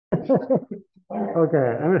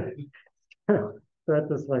Okay, I'm gonna start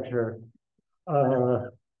this lecture. I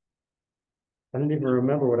didn't even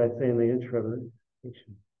remember what I say in the intro.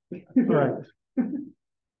 All right.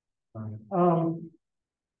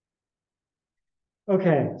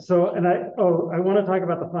 Okay, so I want to talk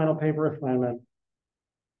about the final paper assignment.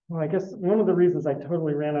 Well, I guess one of the reasons I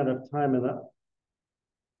totally ran out of time in the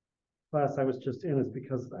class I was just in is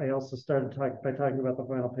because I also started by talking about the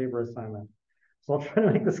final paper assignment. So I'll try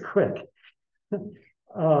to make this quick.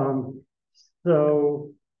 Um,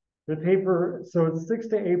 so the paper, so it's 6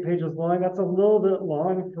 to 8 pages long. That's a little bit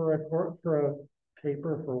long for a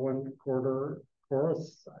paper for one quarter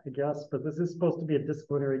course, I guess. But this is supposed to be a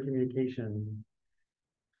disciplinary communication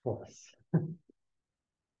course.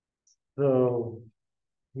 So,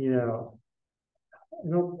 you know,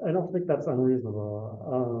 I don't think that's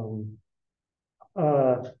unreasonable.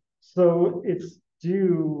 So it's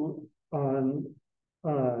due on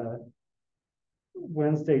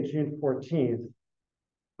Wednesday, June 14th,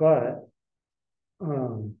 but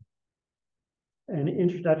an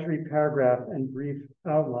introductory paragraph and brief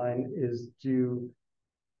outline is due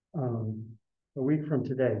a week from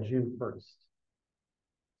today, June 1st.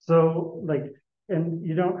 So and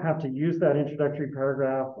you don't have to use that introductory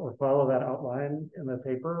paragraph or follow that outline in the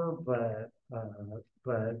paper, but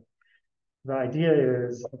the idea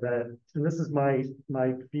is that, and this is my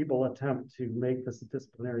feeble attempt to make this a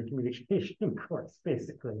disciplinary communication course,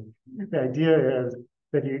 basically. The idea is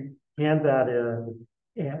that you hand that in,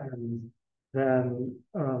 and then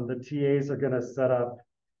the TAs are going to set up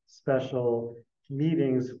special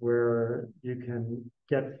meetings where you can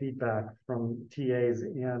get feedback from TAs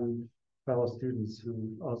and fellow students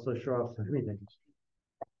who also show up to the meetings.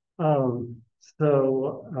 And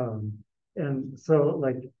so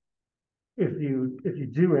if you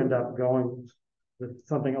do end up going with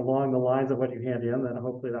something along the lines of what you hand in, then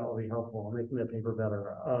hopefully that will be helpful in making the paper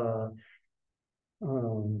better.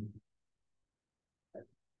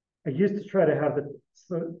 I used to try to have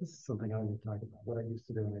so this is something I need to talk about, what I used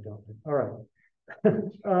to do and I don't do. All right.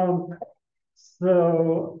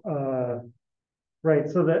 Right,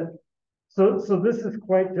 so this is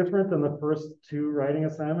quite different than the first two writing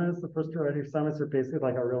assignments. The first two writing assignments are basically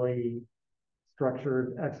like a really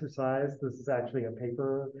structured exercise. This is actually a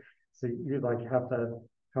paper. So you have to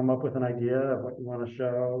come up with an idea of what you want to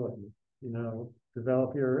show and,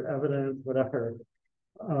 develop your evidence, whatever.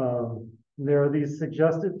 There are these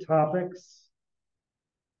suggested topics.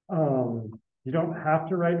 You don't have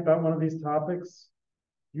to write about one of these topics.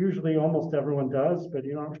 Usually almost everyone does, but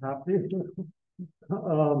you don't have to.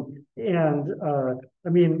 I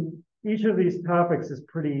mean, each of these topics is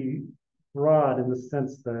pretty broad in the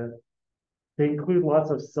sense that they include lots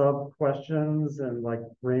of sub questions and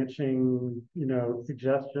branching,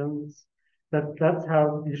 suggestions. That's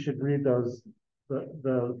how you should read those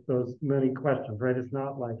many questions, right? It's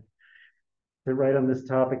not like they write on this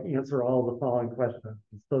topic, answer all the following questions.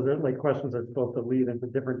 Those are questions that are supposed to lead into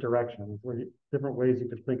different directions, different ways you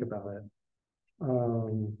could think about it.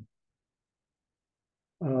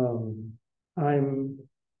 I'm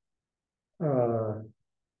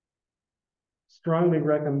strongly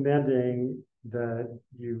recommending that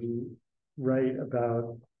you write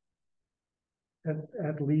about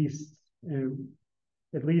at least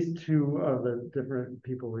two of the different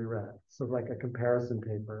people we read. So a comparison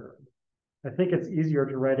paper. I think it's easier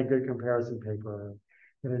to write a good comparison paper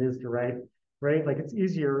than it is to write, right? It's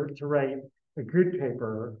easier to write a good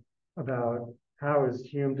paper about how is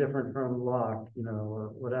Hume different from Locke,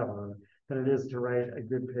 or whatever, than it is to write a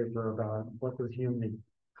good paper about what does Hume mean.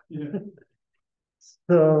 Yeah.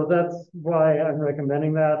 So that's why I'm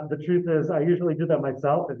recommending that. The truth is, I usually do that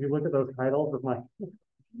myself. If you look at those titles of my,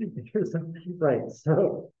 right.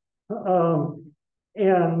 So,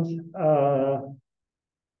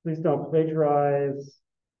 please don't plagiarize.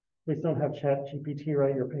 Please don't have ChatGPT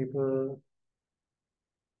write your paper.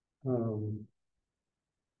 And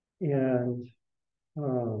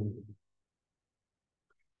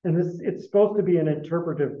it's supposed to be an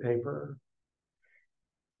interpretive paper.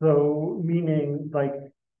 So meaning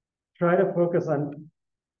try to focus on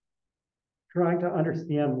trying to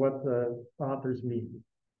understand what the authors mean.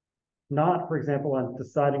 Not, for example, on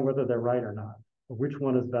deciding whether they're right or not, or which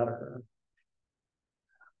one is better.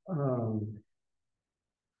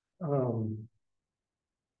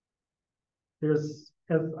 There's,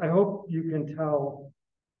 as I hope you can tell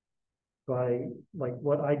by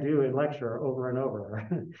what I do in lecture over and over,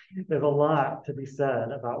 there's a lot to be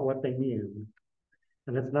said about what they mean.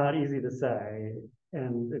 And it's not easy to say.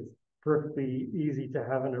 And it's perfectly easy to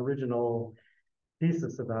have an original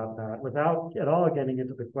thesis about that without at all getting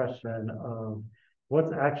into the question of,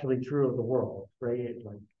 what's actually true of the world, right?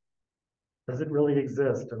 Like, does it really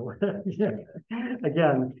exist? Or yeah.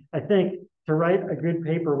 Again, I think to write a good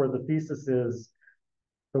paper where the thesis is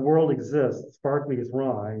the world exists, Berkeley is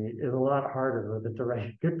wrong, is a lot harder than to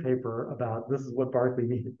write a good paper about this is what Berkeley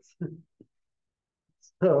means.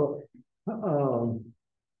 So, uh,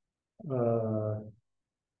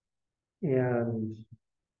 and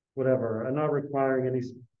whatever, I'm not requiring any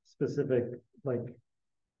specific like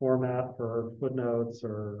format for footnotes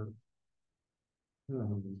or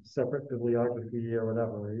separate bibliography or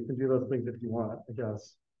whatever. You can do those things if you want, I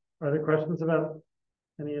guess. Are there questions about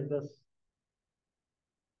any of this?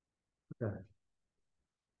 Okay.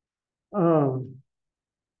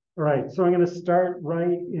 Right, so I'm going to start right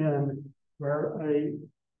in where I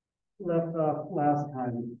left off last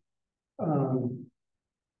time,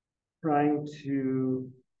 trying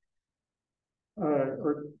to,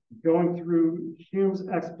 or going through Hume's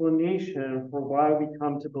explanation for why we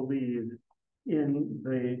come to believe in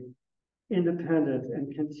the independent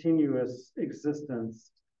and continuous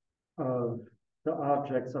existence of the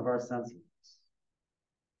objects of our senses,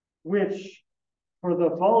 which for the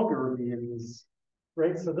vulgar means,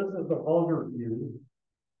 right? So this is the vulgar view,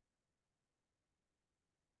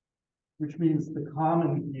 which means the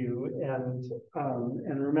common view.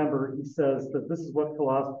 And remember, he says that this is what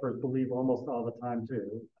philosophers believe almost all the time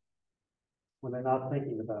too, when they're not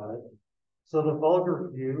thinking about it. So the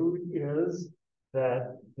vulgar view is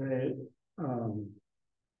that the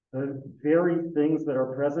very things that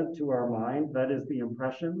are present to our mind, that is the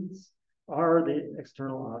impressions, are the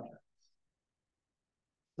external objects.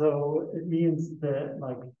 So it means that,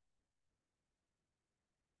 like,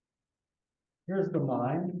 here's the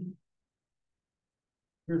mind,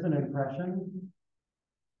 here's an impression.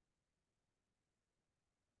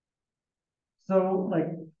 So, like,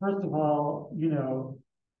 first of all,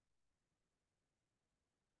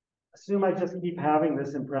 assume I just keep having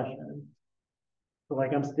this impression. So,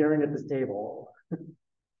 like, I'm staring at this table.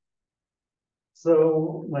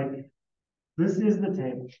 So, like, this is the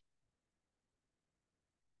table.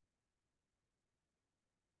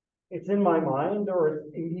 It's in my mind, or it's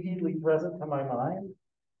immediately present to my mind.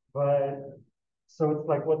 But so it's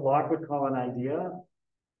like what Locke would call an idea,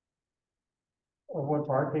 or what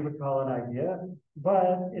Berkeley would call an idea,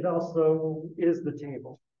 but it also is the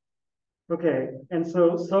table. Okay, and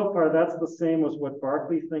so far that's the same as what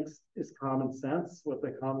Berkeley thinks is common sense, what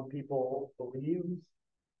the common people believe.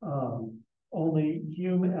 Only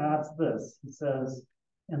Hume adds this. He says,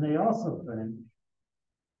 and they also think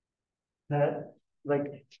that,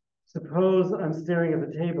 like, suppose I'm staring at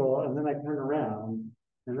the table and then I turn around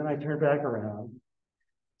and then I turn back around.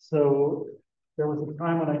 So there was a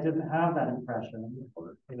time when I didn't have that impression,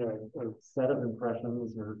 or a set of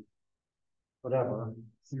impressions, or whatever,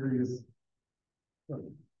 series of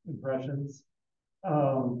impressions.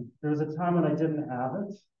 There was a time when I didn't have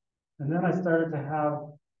it, and then I started to have,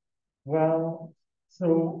 well,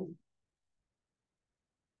 so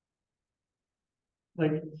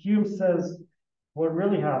like Hume says, what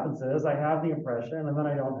really happens is I have the impression, and then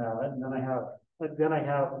I don't have it, and then I have it. Like then I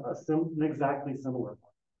have an exactly similar one.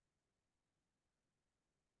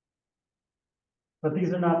 But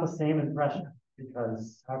these are not the same impression,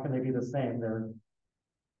 because how can they be the same? They're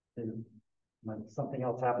like something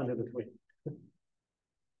else happened in between,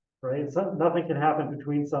 right? So nothing can happen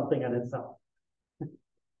between something and itself.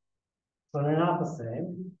 So they're not the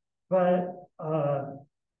same, but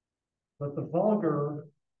the vulgar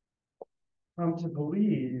come to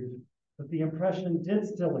believe that the impression did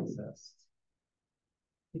still exist.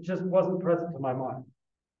 It just wasn't present to my mind.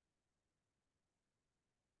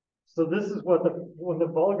 So this is what when the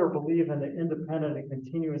vulgar believe in the independent and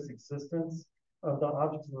continuous existence of the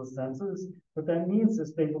objects of the senses, what that means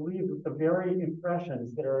is they believe that the very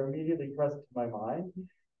impressions that are immediately present to my mind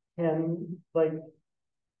can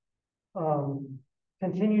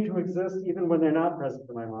continue to exist even when they're not present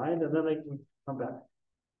to my mind, and then they can come back.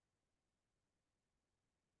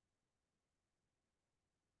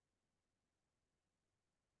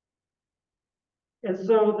 And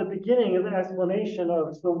so the beginning of the explanation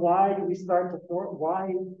of, so why do we start to form,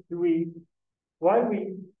 why are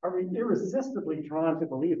we irresistibly drawn to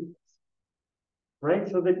believe this, right?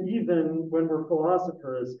 So that even when we're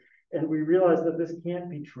philosophers and we realize that this can't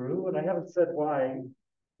be true, and I haven't said why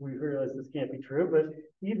we realize this can't be true, but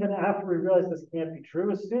even after we realize this can't be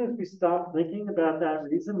true, as soon as we stop thinking about that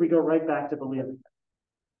reason, we go right back to believing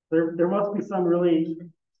it. There must be some really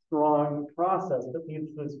strong process that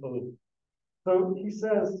leads to this belief. So he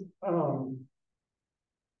says,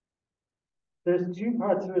 there's two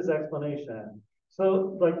parts to his explanation.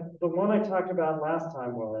 So like the one I talked about last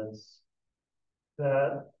time was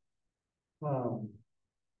that um,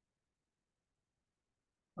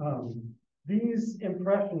 these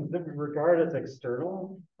impressions that we regard as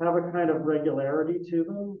external have a kind of regularity to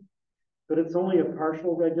them, but it's only a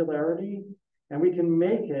partial regularity, and we can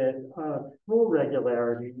make it a full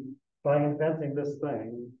regularity by inventing this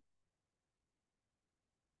thing.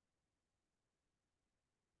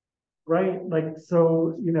 Right? Like,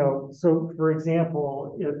 so, so for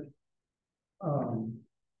example, if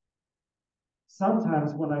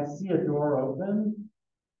sometimes when I see a door open,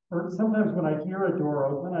 or sometimes when I hear a door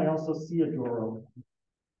open, I also see a door open.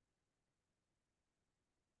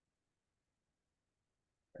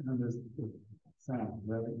 And then there's the sound,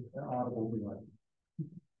 right? The audible door.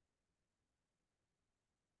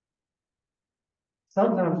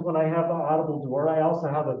 Sometimes when I have the audible door, I also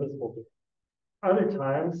have a visible door. Other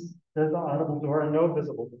times, there's the audible door and no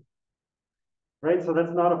visible door. Right? So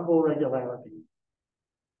that's not a full regularity.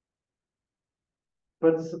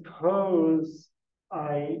 But suppose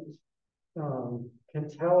I can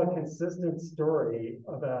tell a consistent story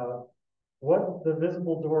about what the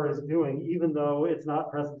visible door is doing, even though it's not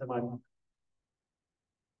present in my mind,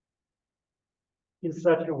 in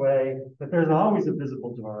such a way that there's always a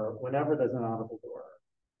visible door whenever there's an audible door.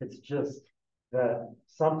 It's just that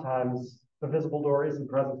sometimes the visible door isn't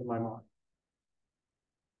present in my mind.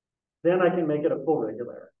 Then I can make it a full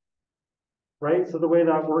regularity, right? So the way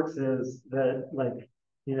that works is that, like,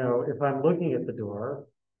 if I'm looking at the door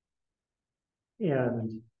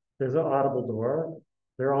and there's an audible door,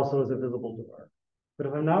 there also is a visible door. But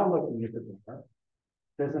if I'm not looking at the door,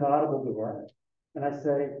 there's an audible door, and I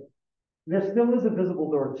say, there still is a visible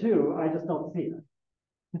door too, I just don't see it.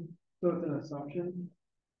 So it's an assumption?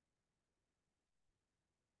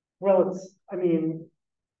 Well,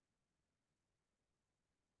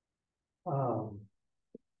 um,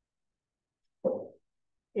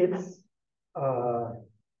 it's, uh,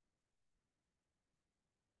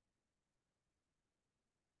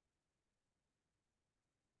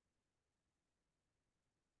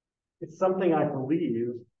 it's something I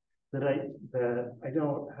believe that I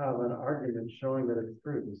don't have an argument showing that it's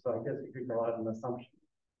true. So I guess you could call it an assumption,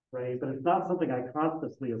 right? But it's not something I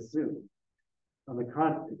consciously assume. On the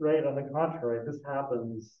contrary, this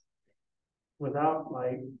happens without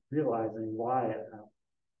my realizing why it happened.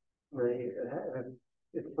 Right?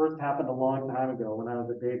 It first happened a long time ago when I was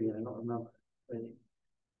a baby, and I don't remember. Right?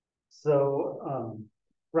 So,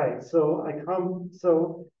 right. So I come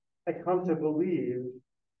to believe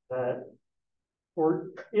that, or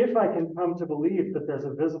if I can come to believe that there's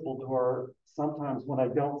a visible door sometimes when I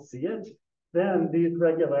don't see it, then these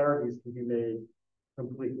regularities can be made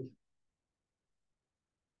complete.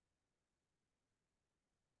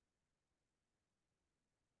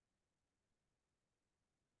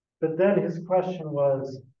 But then his question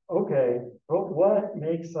was, okay, but what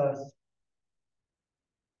makes us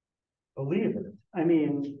believe it? I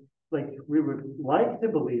mean, like, we would like to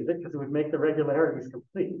believe it because it would make the regularities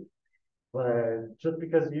complete. But just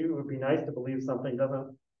because you would be nice to believe something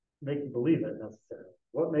doesn't make you believe it necessarily.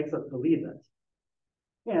 What makes us believe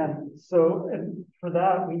it? And so, and for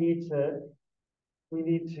that, we need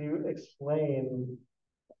to explain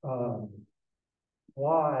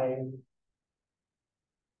why,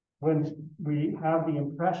 when we have the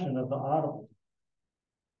impression of the audible,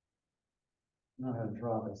 I don't know how to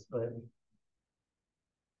draw this, but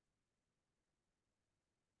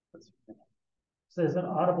so there's an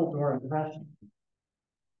audible door impression.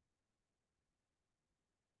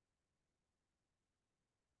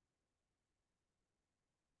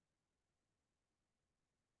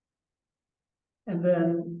 And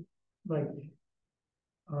then, like,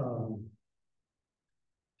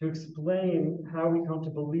 to explain how we come to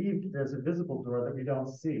believe there's a visible door that we don't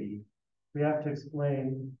see, we have to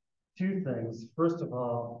explain two things. First of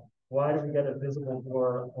all, why do we get a visible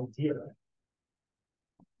door idea?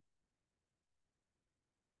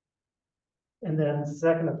 And then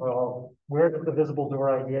second of all, where does the visible door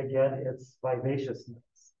idea get its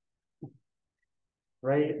vivaciousness?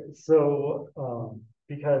 Right? So,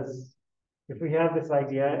 because if we have this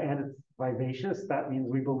idea and it's vivacious, that means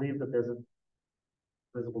we believe that there's a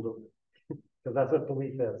visible door. Because that's what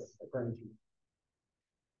belief is, according to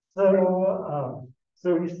you.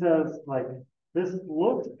 So he says, like, this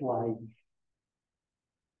looks like,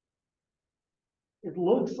 it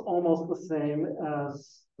looks almost the same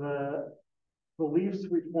as the beliefs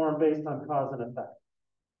we form based on cause and effect.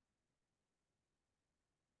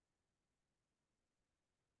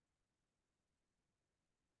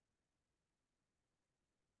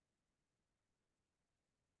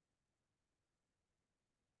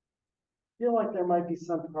 I feel like there might be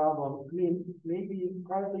some problem. I mean, maybe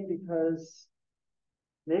partly because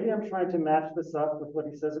maybe I'm trying to match this up with what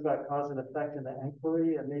he says about cause and effect in the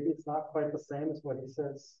inquiry, and maybe it's not quite the same as what he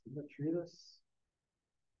says in the treatise.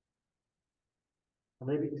 Or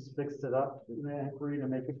maybe he's fixed it up in the inquiry to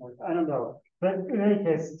make it more, I don't know. But in any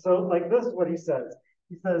case, so like this is what he says.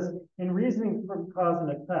 He says, in reasoning from cause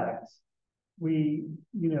and effect, we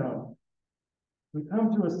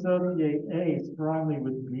come to associate A strongly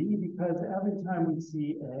with B because every time we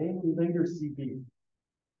see A, we later see B.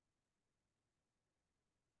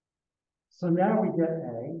 So now we get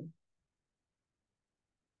A.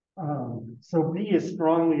 So B is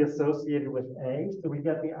strongly associated with A, so we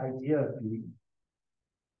get the idea of B.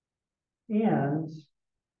 And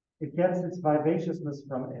it gets its vivaciousness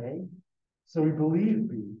from A, so we believe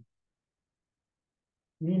B.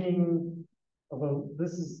 Meaning, although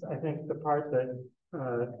this is, I think, the part that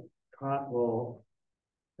Kant will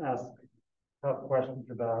ask tough questions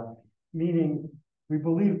about, meaning we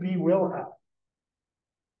believe B will happen.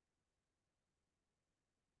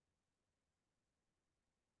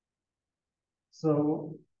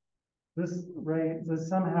 So this, right, so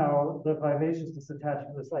somehow the vivaciousness attached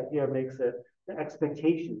to this idea makes it the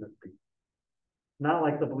expectation of B. Not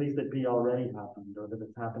like the belief that B already happened or that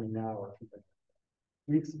it's happening now or something.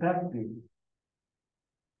 We expect B.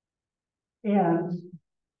 And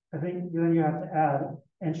I think then you have to add,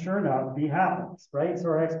 and sure enough, B happens, right? So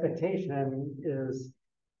our expectation is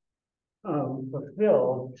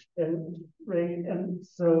fulfilled, and right, and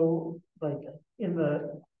so like in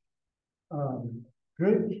the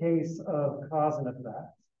good case of cause and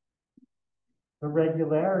effect, the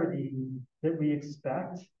regularity that we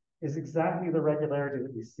expect is exactly the regularity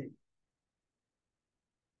that we see.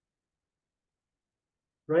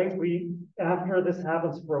 Right? After this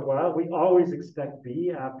happens for a while, we always expect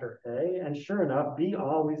B after A, and sure enough, B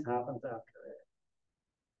always happens after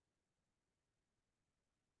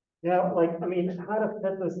A. Now, like, I mean, how to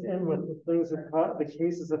fit this in with the things of the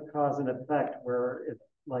cases of cause and effect, where it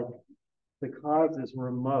like the cause is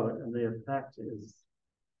remote and the effect is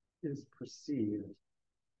perceived.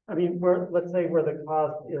 I mean, let's say where the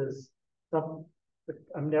cause is some,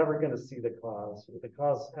 I'm never going to see the cause. The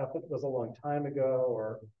cause was a long time ago,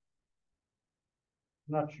 or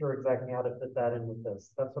I'm not sure exactly how to fit that in with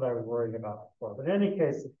this. That's what I was worrying about before. But in any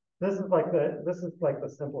case, this is like the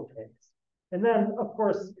simple case. And then, of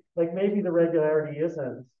course, like maybe the regularity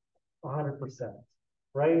isn't 100%,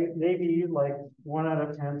 right? Maybe like 1 out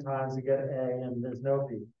of 10 times you get A and there's no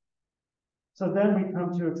B. So then we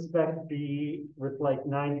come to expect B with like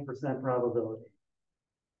 90% probability.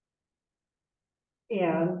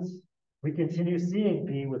 And we continue seeing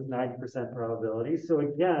B with 90% probability. So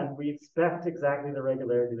again, we expect exactly the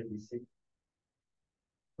regularity that we see.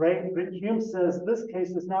 Right? But Hume says this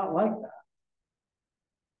case is not like that.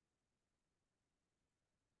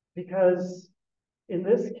 Because in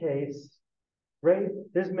this case, right,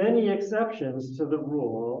 there's many exceptions to the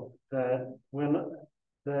rule that when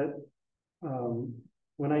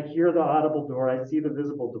I hear the audible door, I see the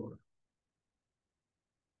visible door.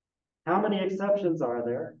 How many exceptions are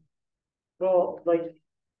there? Well, like,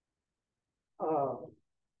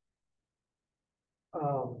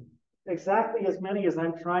 exactly as many as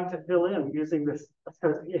I'm trying to fill in using this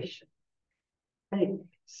association. Hey,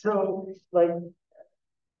 so, like,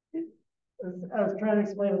 I was trying to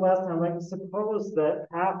explain it last time, like, suppose that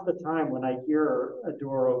half the time when I hear a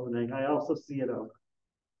door opening, I also see it open.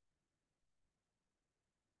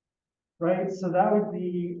 Right? So that would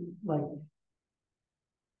be like,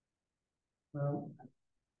 well,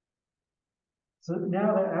 so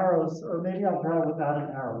now the arrows, or maybe I'll draw without an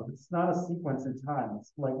arrow. It's not a sequence in time.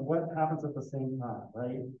 It's like what happens at the same time,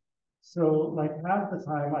 right? So like half the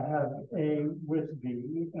time I have A with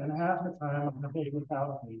B, and half the time I have A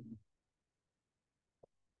without B.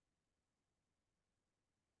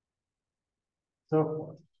 So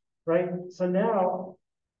forth, right? So now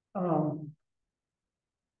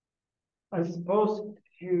I'm supposed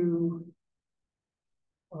to,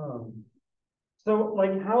 so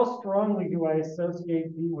like how strongly do I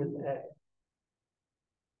associate B with A?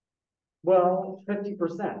 Well,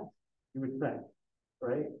 50%, you would think,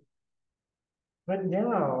 right? But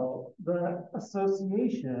now the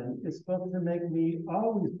association is supposed to make me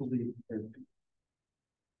always believe there's B.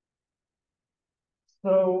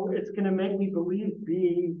 So it's going to make me believe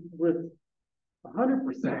B with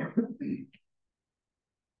 100%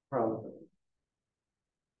 probability.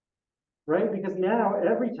 Right? Because now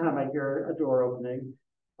every time I hear a door opening,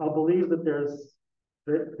 I'll believe that there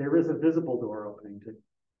is a visible door opening too.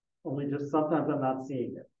 Only just sometimes I'm not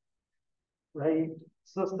seeing it. Right?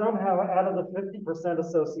 So somehow out of the 50%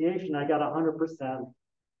 association, I got 100%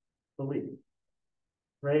 belief.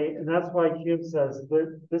 right? And that's why Hume says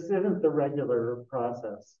that this isn't the regular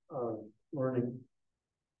process of learning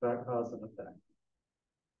about cause and effect.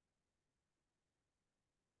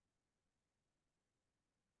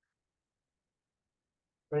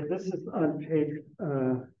 Right, this is on page,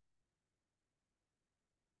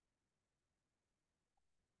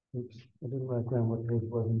 oops, I didn't write down what page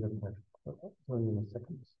was in the text. I'll tell you in a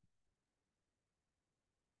second.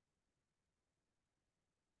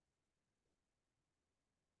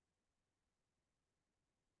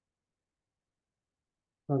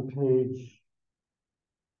 On page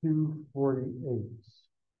 248.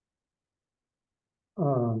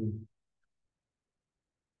 Um,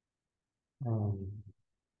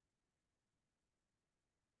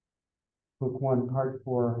 book 1, part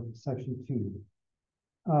 4, section 2.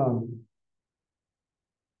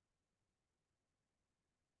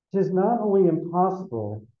 It is not only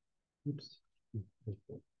impossible, oops, it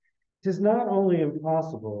is not only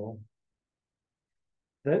impossible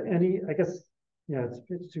that any, I guess, yeah, it's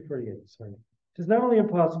 248, sorry. It is not only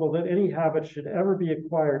impossible that any habit should ever be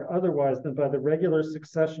acquired otherwise than by the regular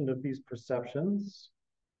succession of these perceptions,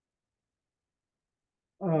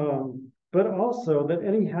 but also that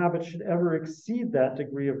any habit should ever exceed that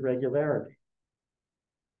degree of regularity.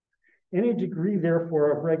 Any degree,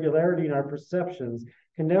 therefore, of regularity in our perceptions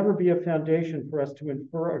can never be a foundation for us to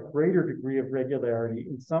infer a greater degree of regularity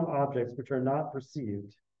in some objects which are not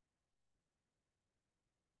perceived.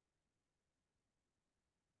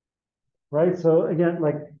 Right? So again,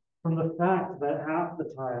 like from the fact that half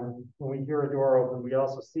the time when we hear a door open, we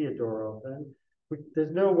also see a door open,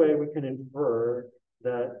 there's no way we can infer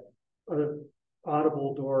that an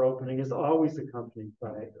audible door opening is always accompanied by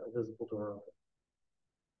a visible door opening.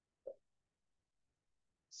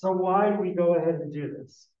 So why do we go ahead and do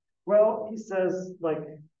this? Well, he says, like,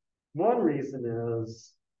 one reason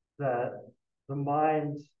is that the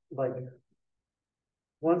mind, like,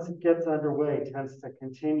 once it gets underway, tends to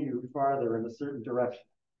continue farther in a certain direction.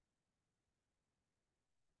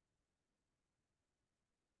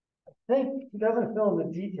 I think he doesn't fill in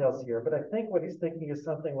the details here, but I think what he's thinking is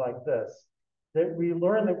something like this, that we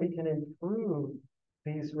learn that we can improve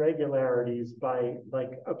these regularities by,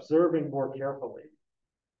 like, observing more carefully.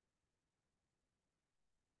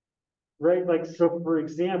 Right? Like, so for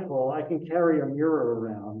example, I can carry a mirror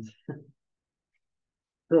around.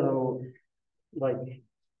 So, like,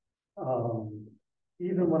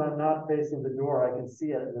 even when I'm not facing the door, I can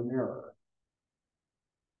see it in the mirror.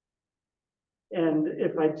 And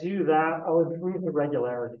if I do that, I'll improve the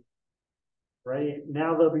regularity, right?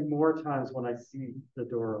 Now there'll be more times when I see the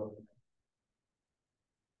door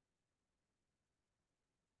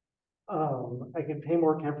open. I can pay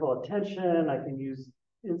more careful attention. I can use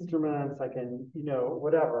instruments. I can,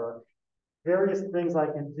 whatever. Various things I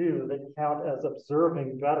can do that count as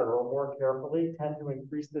observing better or more carefully tend to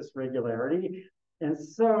increase this regularity. And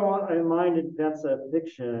so my mind invents a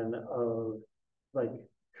fiction of, like,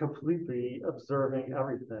 completely observing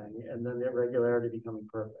everything and then the regularity becoming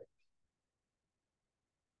perfect.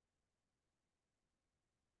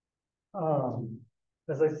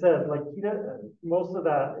 As I said, like, most of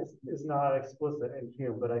that is not explicit in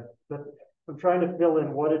Hume, but I'm trying to fill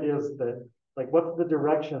in what it is that, like, what's the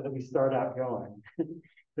direction that we start out going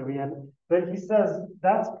that we end. But he says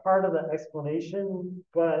that's part of the explanation,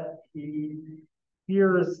 but he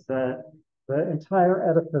fears that the entire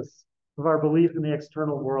edifice of our belief in the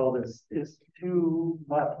external world is too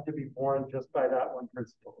much to be born just by that one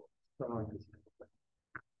principle.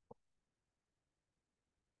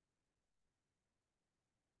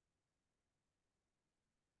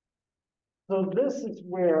 So this is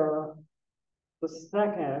where the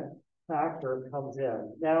second factor comes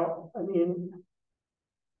in. Now, I mean,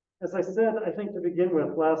 as I said, I think to begin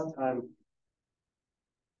with last time,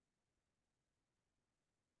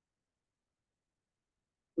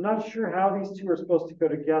 I'm not sure how these two are supposed to go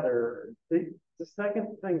together. The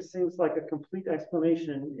second thing seems like a complete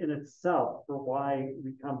explanation in itself for why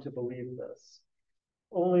we come to believe this.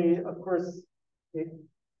 Only, of course, it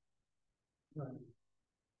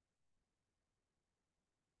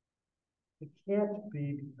can't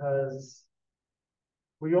be because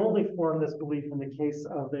we only form this belief in the case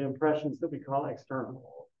of the impressions that we call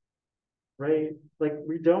external, right? Like,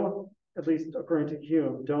 we don't, at least according to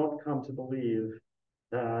Hume, don't come to believe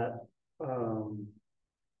that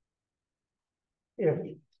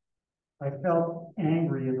if I felt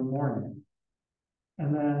angry in the morning,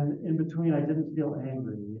 and then in between I didn't feel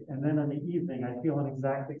angry, and then in the evening I feel an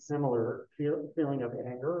exactly similar feeling of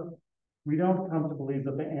anger, we don't come to believe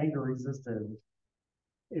that the anger existed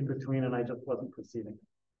in between and I just wasn't perceiving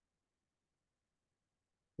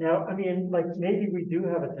it. Now, I mean, like maybe we do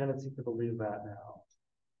have a tendency to believe that now.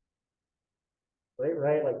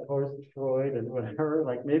 Right? Like post-Freud and whatever,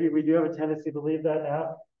 like maybe we do have a tendency to believe that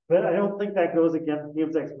now, but I don't think that goes against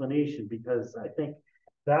Hume's explanation, because I think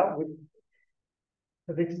that would,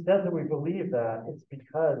 to the extent that we believe that, it's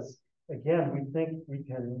because, again, we think we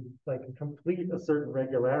can like complete a certain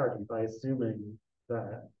regularity by assuming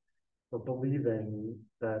that, or believing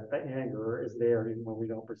that the anger is there even when we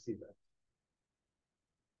don't perceive it.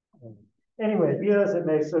 Anyway, be that as it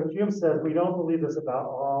may, so Hume says we don't believe this about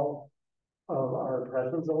all of our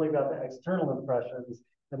impressions, only about the external impressions.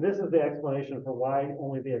 And this is the explanation for why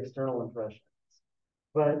only the external impressions.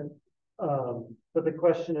 But the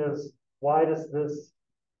question is, why does this,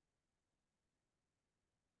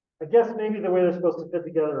 I guess maybe the way they're supposed to fit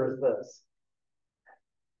together is this.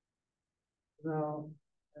 No,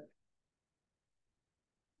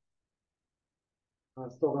 I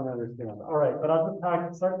still don't understand. All right, but I'll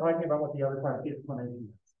just start talking about what the other part of the explanation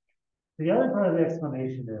is. The other part of the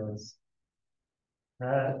explanation is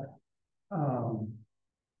that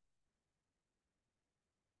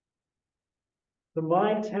the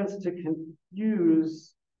mind tends to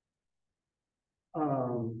confuse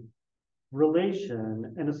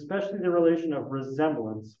relation, and especially the relation of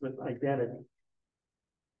resemblance, with identity.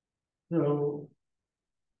 So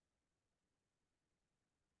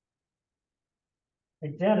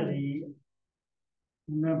identity,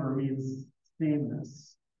 remember, means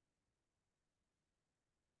sameness,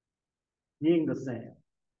 being the same.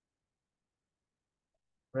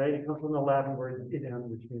 Right? It comes from the Latin word idem,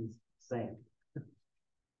 which means same.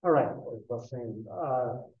 All right, well, same.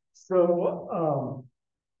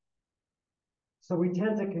 So we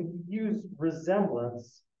tend to confuse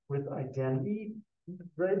resemblance with identity,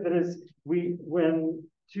 right? That is, when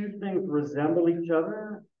two things resemble each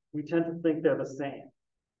other, we tend to think they're the same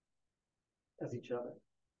as each other.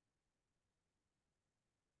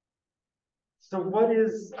 So what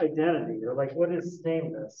is identity, or like what is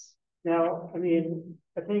sameness? Now, I mean,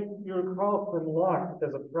 I think you recall from Locke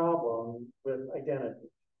there's a problem with identity,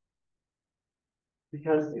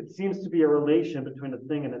 because it seems to be a relation between a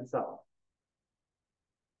thing and itself.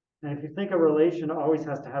 And if you think a relation always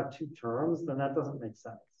has to have two terms, then that doesn't make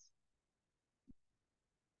sense.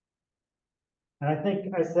 And I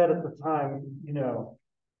think I said at the time,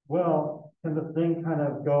 well, can the thing kind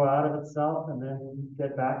of go out of itself and then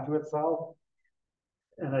get back to itself?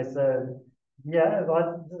 And I said, yeah,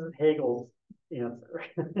 this is Hegel's answer,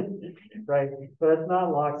 right? But it's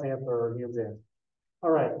not Locke's answer or Hume's answer.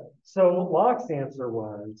 All right, so Locke's answer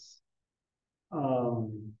was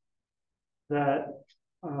that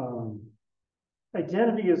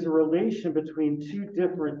identity is a relation between two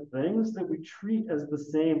different things that we treat as the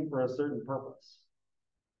same for a certain purpose.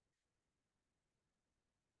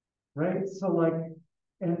 Right? So like,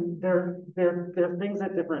 and they're things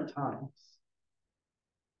at different times.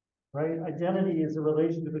 Right? Identity is a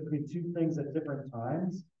relation between two things at different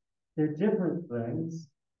times. They're different things.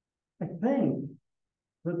 I think,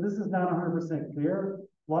 but this is not 100% clear.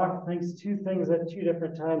 Locke thinks two things at two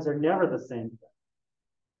different times are never the same thing,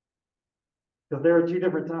 because there are two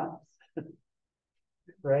different times.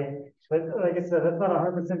 Right? But like I said, that's not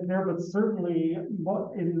 100% clear, but certainly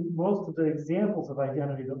in most of the examples of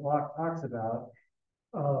identity that Locke talks about,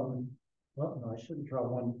 well, no, I shouldn't draw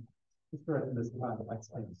one. Let's draw it this time.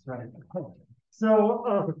 Right.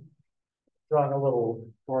 So, drawing a little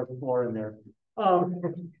fourth floor in there.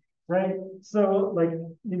 Right? So, like,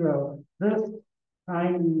 this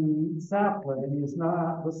tiny sapling is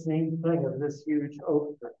not the same thing as this huge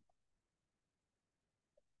oak tree.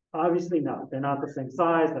 Obviously not. They're not the same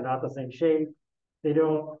size. They're not the same shape. They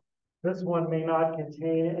don't, this one may not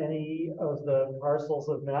contain any of the parcels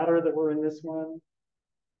of matter that were in this one.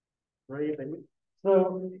 Right?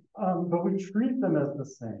 So, but we treat them as the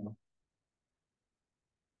same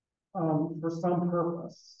for some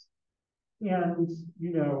purpose. And,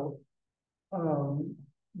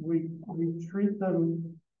 we treat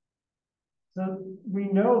them, so we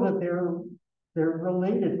know that they're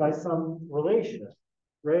related by some relation.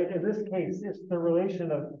 Right? In this case, it's the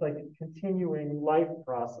relation of like a continuing life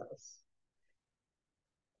process.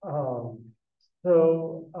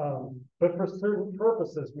 But for certain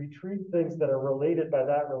purposes, we treat things that are related by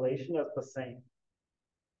that relation as the same.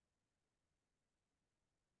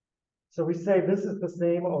 So we say this is the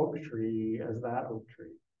same oak tree as that oak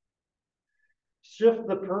tree. Shift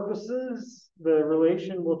the purposes, the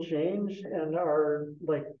relation will change, and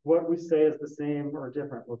like what we say is the same or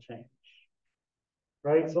different will change.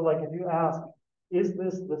 Right? So like if you ask, is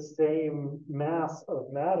this the same mass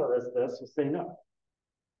of matter as this? We'll say no.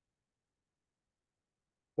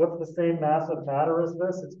 What's the same mass of matter as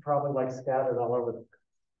this? It's probably like scattered all over the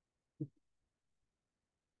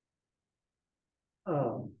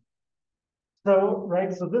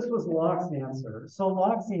right, so this was Locke's answer. So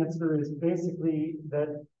Locke's answer is basically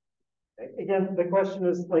that, again, the question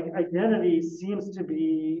is like identity seems to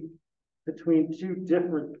be between two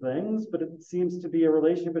different things, but it seems to be a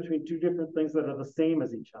relation between two different things that are the same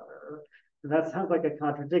as each other. And that sounds like a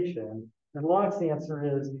contradiction. And Locke's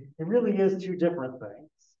answer is, it really is two different things.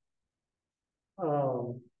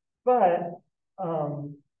 But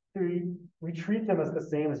we treat them as the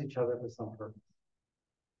same as each other for some purpose.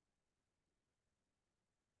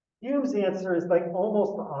 Hume's answer is like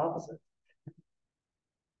almost the opposite.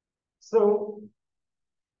 So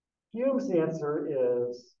Hume's answer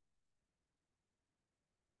is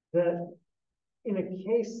that in a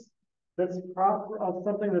case that's proper of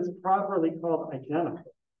something that's properly called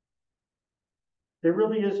identical, there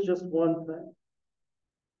really is just one thing.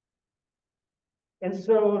 And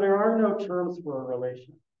so there are no terms for a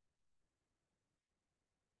relation.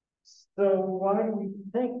 So why do we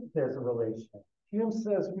think there's a relation? Hume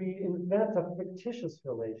says we invent a fictitious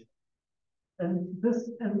relation. And this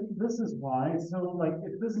is why. So like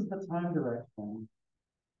if this is the time direction,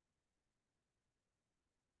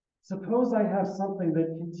 suppose I have something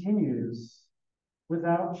that continues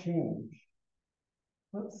without change.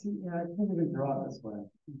 Let's see, yeah, I can't even draw it this way.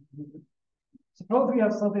 Suppose we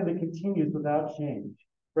have something that continues without change,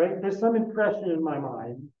 right? There's some impression in my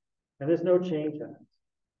mind, and there's no change in it.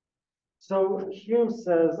 So Hume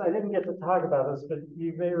says, I didn't get to talk about this, but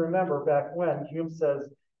you may remember back when Hume says,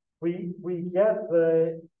 we get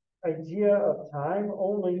the idea of time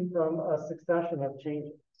only from a succession of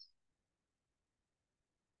changes.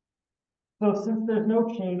 So since there's no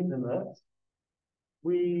change in this,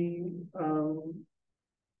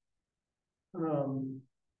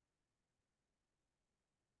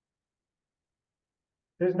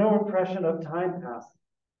 there's no impression of time passing.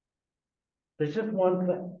 There's just one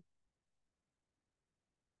thing.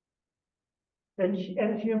 And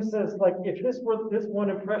Hume says, like, if this one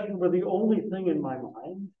impression were the only thing in my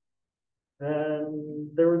mind, then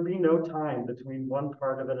there would be no time between one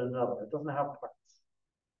part of it and another. It doesn't have parts.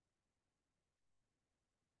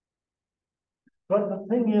 But the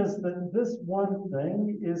thing is that this one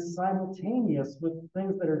thing is simultaneous with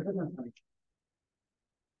things that are different from each other.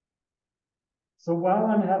 So while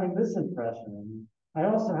I'm having this impression, I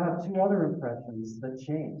also have two other impressions that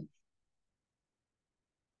change.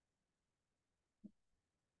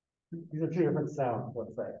 These are two different sounds,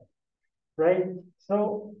 let's say, right?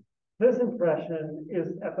 So this impression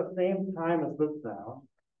is at the same time as this sound,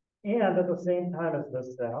 and at the same time as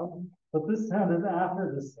this sound, but this sound is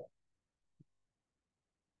after this sound.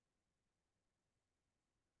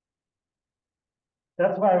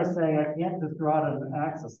 That's why I was saying I can't just draw it on an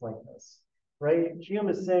axis like this, right? Hume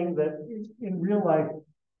is saying that in real life,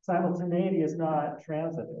 simultaneity is not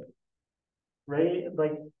transitive, right?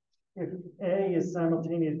 Like if A is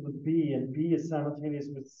simultaneous with B and B is simultaneous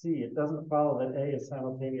with C, it doesn't follow that A is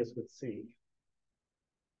simultaneous with C.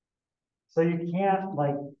 So you can't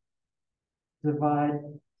like divide,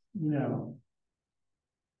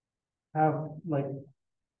 have like,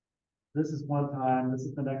 this is one time, this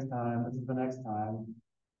is the next time, this is the next time.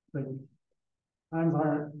 Like times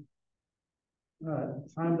aren't,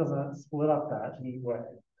 time doesn't split up that neat way.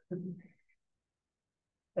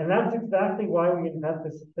 And that's exactly why we invent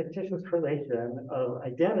this fictitious relation of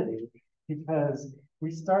identity, because we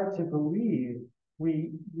start to believe,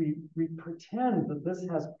 we pretend that this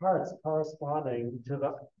has parts corresponding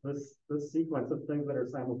to this sequence of things that are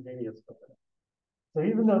simultaneous with it. So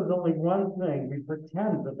even though there's only one thing, we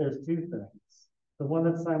pretend that there's two things. The one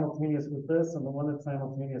that's simultaneous with this and the one that's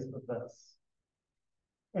simultaneous with this.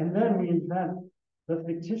 And then we invent the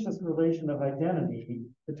fictitious relation of identity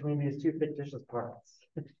between these two fictitious parts.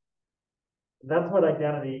 That's what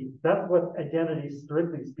identity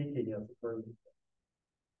strictly speaking is,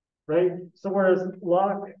 right? So whereas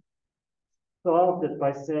Locke solved it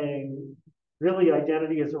by saying, really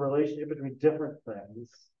identity is a relationship between different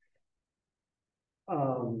things,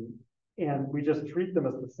 and we just treat them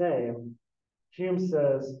as the same, Hume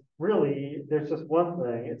says, really, there's just one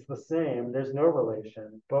thing, it's the same, there's no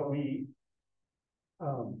relation, but we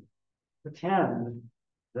pretend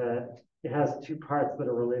that it has two parts that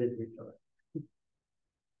are related to each other.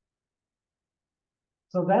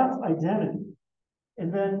 So that's identity.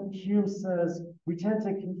 And then Hume says, we tend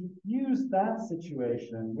to confuse that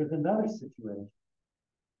situation with another situation.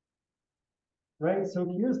 Right? So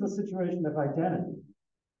here's the situation of identity.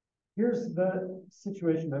 Here's the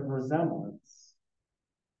situation of resemblance.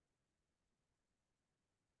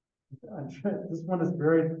 I'm sure this one is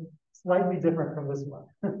very slightly different from this one,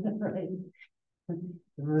 right? It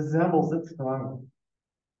resembles it strongly.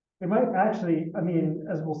 It might actually, I mean,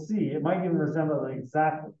 as we'll see, it might even resemble it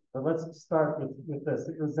exactly. But let's start with this.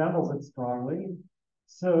 It resembles it strongly.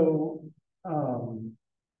 So, so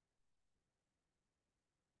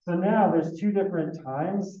now there's two different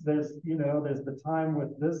times. There's, there's the time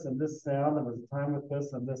with this and this sound, and there's the time with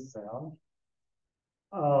this and this sound.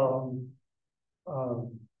 Um,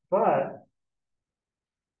 but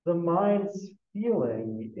the mind's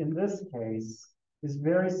feeling in this case is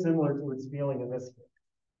very similar to its feeling in this case,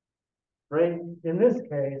 right? In this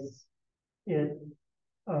case, it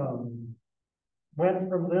went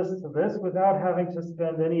from this to this without having to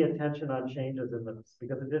spend any attention on changes in this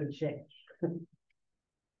because it didn't change.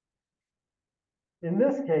 In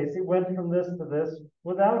this case, it went from this to this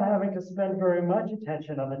without having to spend very much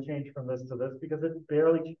attention on the change from this to this because it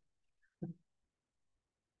barely changed.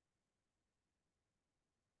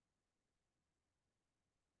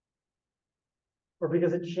 Or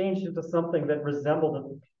because it changed into something that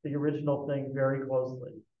resembled the original thing very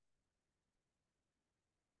closely.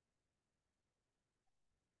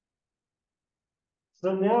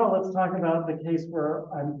 So now let's talk about the case where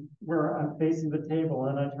I'm facing the table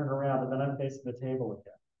and I turn around and then I'm facing the table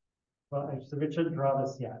again. Well, so we shouldn't draw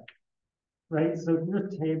this yet, right? So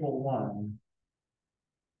here's table one,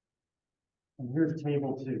 and here's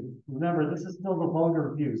table two. Remember, this is still the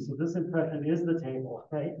vulgar view, so this impression is the table,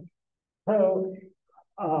 right? So,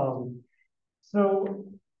 so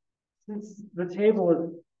since the table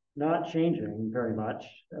is not changing very much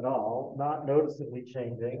at all, not noticeably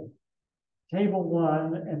changing, table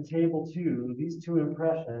one and table two, these two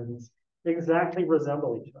impressions exactly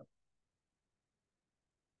resemble each other.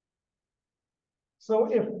 So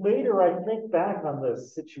if later I think back on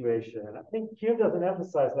this situation, I think Hume doesn't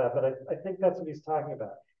emphasize that, but I think that's what he's talking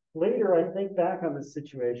about. Later I think back on this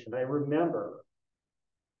situation, I remember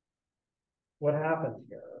what happened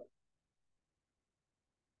here.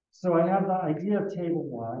 So I have the idea of table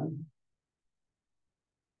one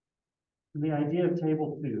and the idea of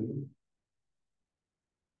table two.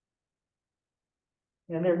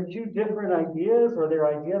 And they're two different ideas, or they're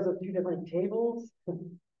ideas of two different tables.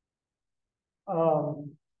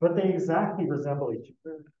 But they exactly resemble each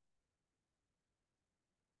other.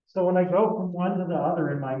 So when I go from one to the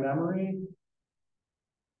other in my memory,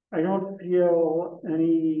 I don't feel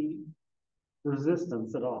any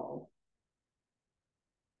resistance at all.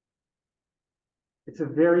 It's a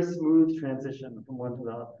very smooth transition from one to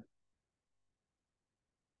the other.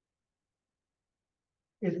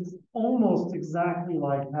 It's almost exactly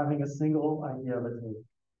like having a single idea of a table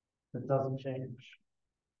that doesn't change.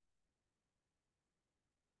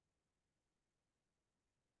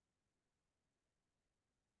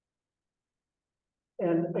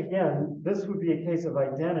 And again, this would be a case of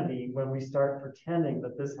identity when we start pretending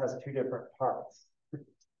that this has two different parts.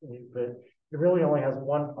 But it really only has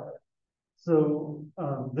one part. So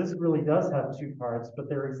this really does have two parts, but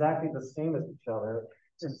they're exactly the same as each other.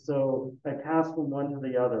 And so I pass from one to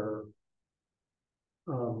the other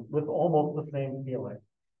with almost the same feeling.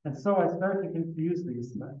 And so I start to confuse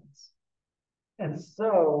these things. And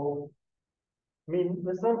so, I mean,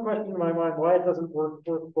 there's some question in my mind why it doesn't work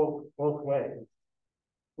both ways.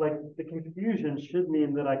 Like the confusion should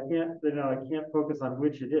mean that I can't focus on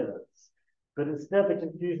which it is. But instead, the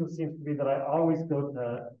confusion seems to be that I always go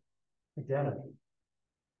to identity.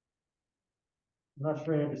 I'm not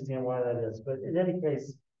sure I understand why that is, but in any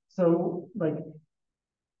case, so like,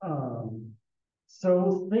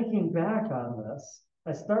 so thinking back on this,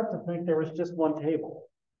 I start to think there was just one table.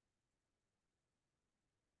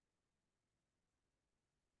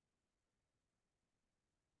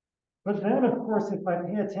 But then, of course, if I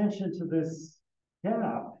pay attention to this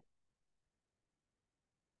gap,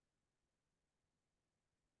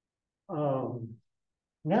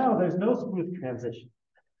 now there's no smooth transition,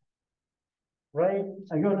 right?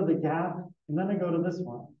 I go to the gap, and then I go to this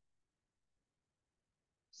one.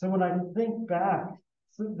 So when I think back,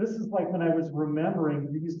 so this is like when I was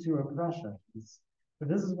remembering these two impressions. But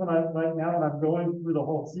this is when like now when I'm going through the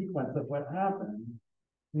whole sequence of what happened,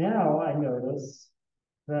 now I notice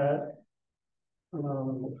that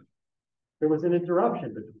there was an interruption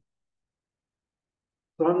between.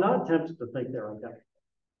 So I'm not tempted to think they're identical.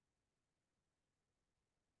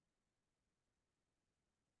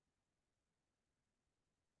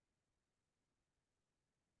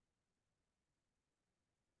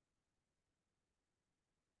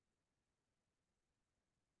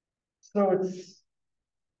 So this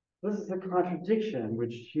is a contradiction,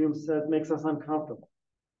 which Hume says makes us uncomfortable,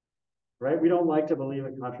 right? We don't like to believe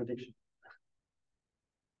in contradiction.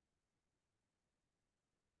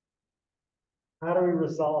 How do we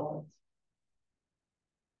resolve it?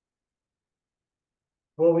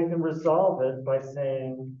 Well, we can resolve it by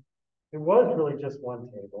saying it was really just one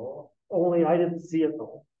table, only I didn't see it the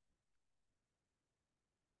whole.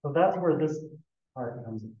 So that's where this part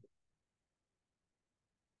comes in.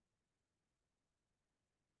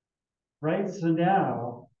 Right? So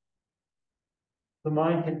now the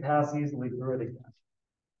mind can pass easily through it again.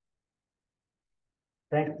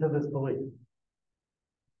 Thanks to this belief.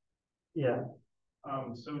 Yeah.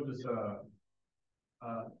 Does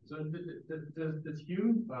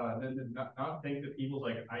Hume then not think that people's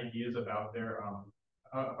like ideas about their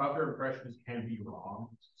impressions can be wrong?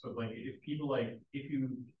 So like if people like if you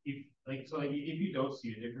don't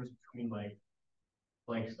see a difference between like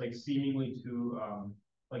seemingly two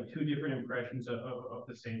different impressions of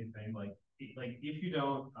the same thing, like if you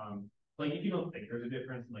don't if you don't think there's a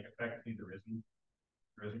difference, like effectively there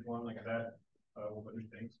isn't one like that with other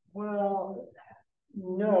things. Well,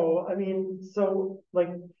 no, I mean, so like,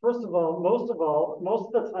 first of all, most of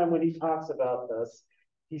the time when he talks about this,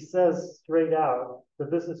 he says straight out that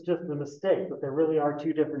this is just a mistake, that there really are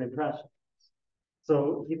two different impressions.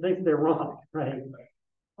 So he thinks they're wrong, right?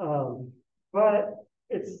 But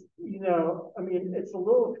it's, I mean, it's a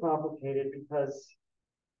little complicated because,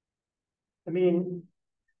 I mean,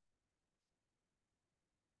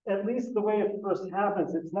 at least the way it first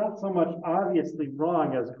happens, it's not so much obviously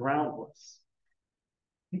wrong as groundless.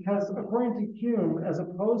 Because according to Hume, as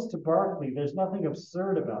opposed to Berkeley, there's nothing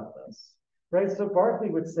absurd about this, right? So Berkeley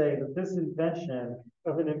would say that this invention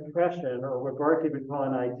of an impression, or what Berkeley would call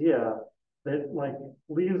an idea, that like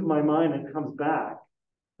leaves my mind and comes back,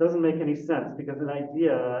 doesn't make any sense because an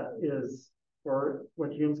idea is, or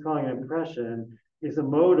what Hume's calling an impression, is a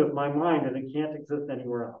mode of my mind and it can't exist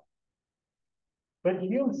anywhere else. But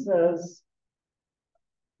Hume says,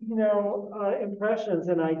 impressions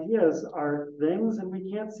and ideas are things, and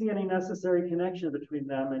we can't see any necessary connection between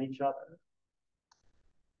them and each other.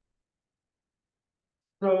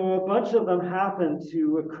 So a bunch of them happen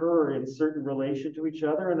to occur in certain relation to each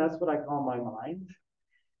other, and that's what I call my mind.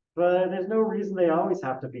 But there's no reason they always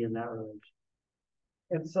have to be in that relation.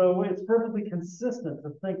 And so it's perfectly consistent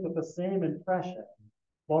to think that the same impression,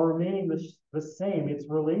 while remaining the same, its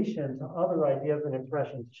relation to other ideas and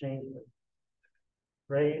impressions changes.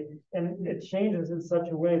 Right? And it changes in such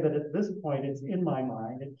a way that at this point it's in my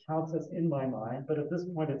mind, it counts as in my mind, but at this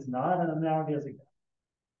point it's not, and now it is again.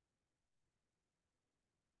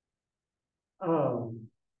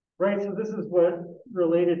 Right, so this is what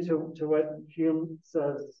related to what Hume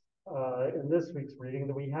says in this week's reading,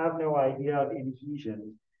 that we have no idea of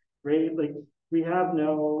adhesion, right? Like we have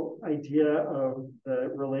no idea of the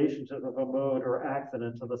relationship of a mode or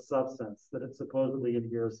accident to the substance that it supposedly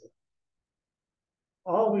adheres to.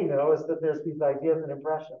 All we know is that there's these ideas and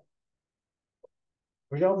impressions.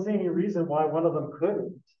 We don't see any reason why one of them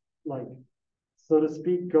couldn't, like, so to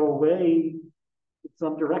speak, go away in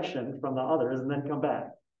some direction from the others and then come back.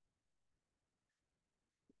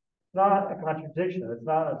 It's not a contradiction. It's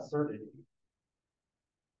not absurdity.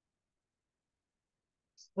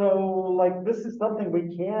 So, like, this is something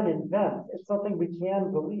we can invent. It's something we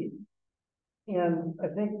can believe. And I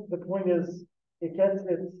think the point is, it gets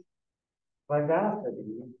its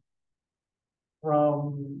vivacity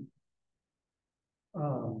from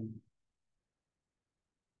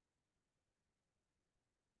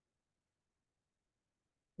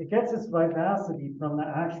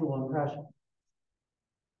the actual impression.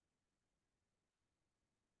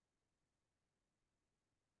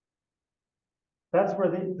 That's where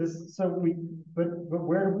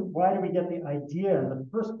why do we get the idea in the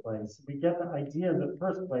first place? We get the idea in the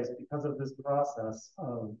first place because of this process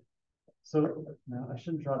of, so no, I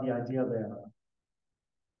shouldn't draw the idea there.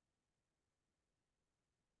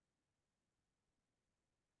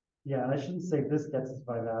 Yeah, and I shouldn't say this gets its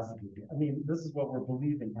vivacity. I mean, this is what we're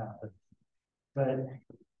believing happened. But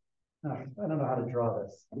I don't know how to draw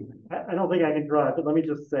this. I don't think I can draw it, but let me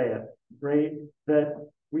just say it, right? That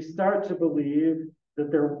we start to believe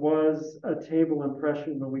that there was a table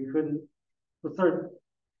impression when we couldn't,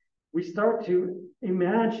 we start to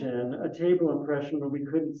imagine a table impression when we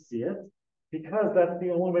couldn't see it, because that's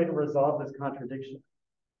the only way to resolve this contradiction.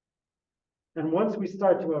 And once we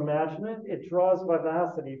start to imagine it, it draws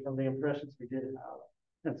vivacity from the impressions we did have.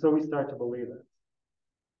 And so we start to believe it.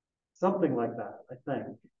 Something like that, I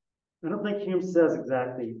think. I don't think Hume says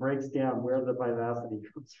exactly, breaks down where the vivacity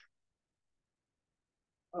comes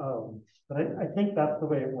from. But I think that's the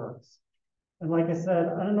way it works. And like I said,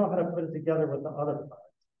 I don't know how to put it together with the other part.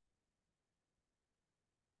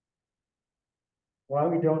 Why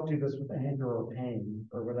we don't do this with anger or pain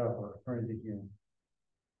or whatever, according to Hume.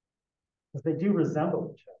 because they do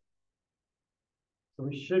resemble each other. So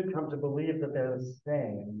we should come to believe that they're the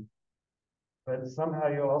same, but somehow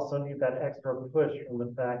you also need that extra push from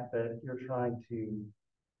the fact that you're trying to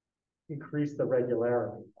increase the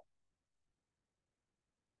regularity.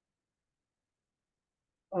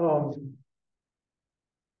 All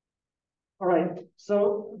right,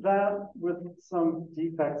 so that with some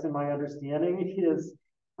defects in my understanding is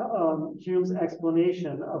Hume's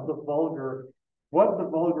explanation of the vulgar, what the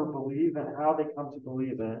vulgar believe and how they come to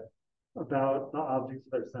believe it about the objects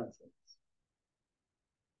of their senses.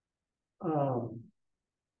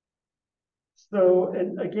 So,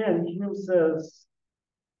 and again, Hume says,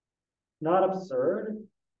 not absurd,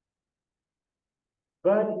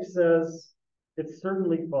 but he says it's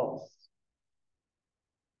certainly false.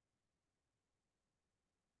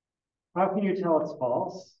 How can you tell it's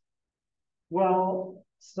false? Well,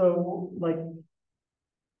 so like,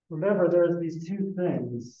 remember there's these two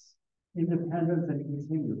things, independent and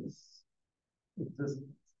continuous existence.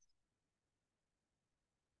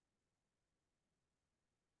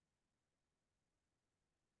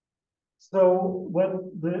 So what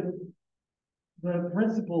the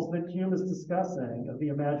principles that Hume is discussing of the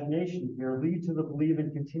imagination here lead to the belief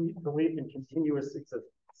in continuous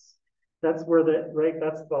existence. That's where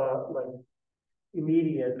that's the like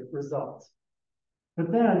immediate result.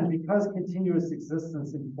 But then, because continuous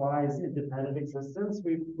existence implies independent existence,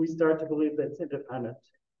 we start to believe that it's independent,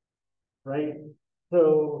 right?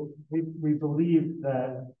 So we believe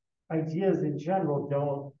that ideas in general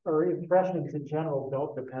don't, or impressions in general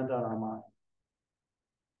don't depend on our mind.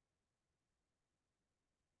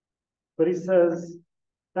 But he says,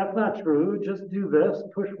 that's not true. Just do this,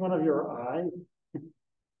 push one of your eyes,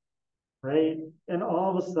 right? And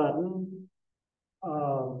all of a sudden,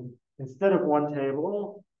 instead of one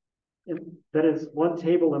table, that is one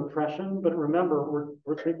table impression, but remember,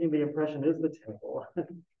 we're thinking the impression is the table,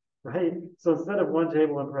 right? So instead of one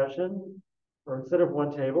table impression, or instead of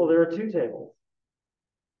one table, there are two tables.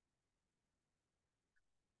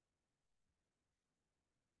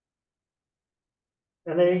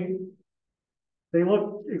 And they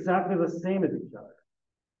look exactly the same as each other.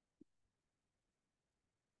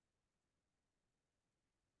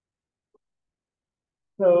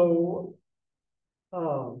 So,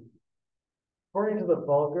 according to the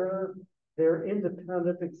vulgar, they're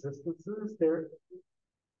independent existences. They're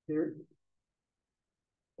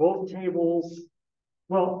both tables.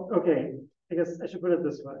 Well, okay, I guess I should put it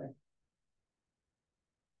this way.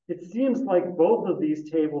 It seems like both of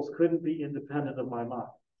these tables couldn't be independent of my mind.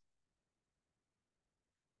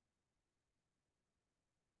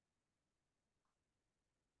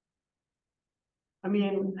 I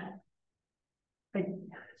mean,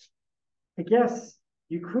 I guess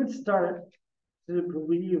you could start to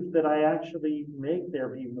believe that I actually make there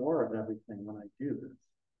be more of everything when I do this.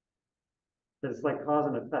 That it's like cause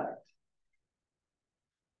and effect.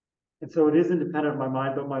 And so it is independent of my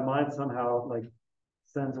mind, but my mind somehow like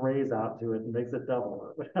sends rays out to it and makes it double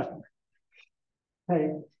or whatever.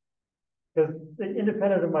 Hey, because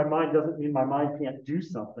independent of my mind doesn't mean my mind can't do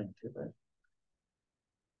something to it.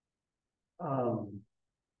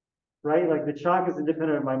 Right? Like the chalk is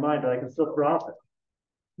independent of my mind, but I can still drop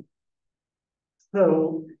it.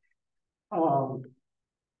 So,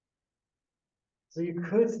 so you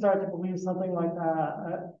could start to believe something like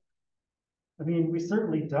that. I mean, we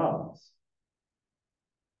certainly don't.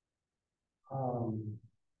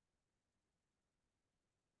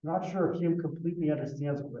 Not sure if Hume completely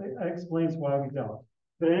understands, explains why we don't.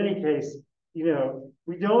 But in any case, we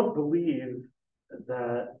don't believe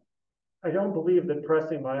that, I don't believe that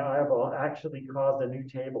pressing my eyeball actually caused a new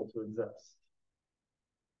table to exist.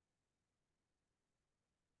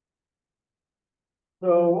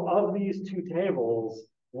 So of these two tables,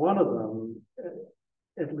 one of them,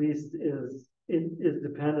 at least, is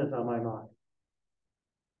dependent on my mind.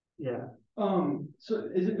 Yeah. So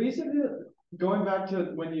is it basically going back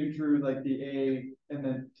to when you drew like the A and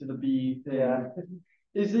then to the B thing? Yeah.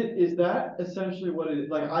 Is that essentially what it is?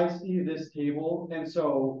 Like I see this table, and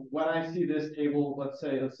so when I see this table, let's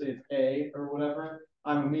say it's A or whatever,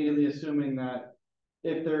 I'm immediately assuming that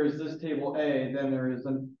if there is this table A, then there is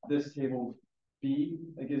this table B.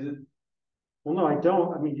 Like is it? Well, no, I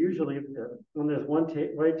don't. I mean, usually when there's one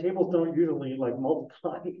table, right? Tables don't usually like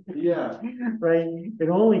multiply. Yeah. Right. It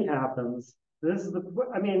only happens. This is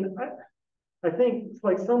I mean, I think it's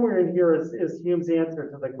like somewhere in here is Hume's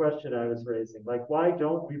answer to the question I was raising. Like, why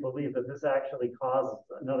don't we believe that this actually causes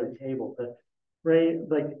another table to, right?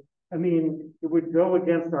 Like, I mean, it would go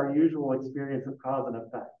against our usual experience of cause and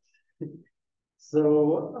effect.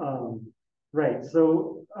 So, right.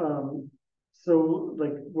 So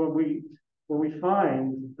like when we when we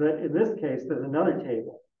find that in this case, there's another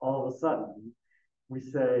table, all of a sudden, we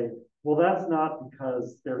say, well, that's not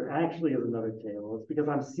because there actually is another table. It's because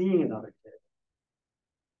I'm seeing another table.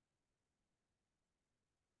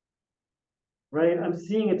 Right? I'm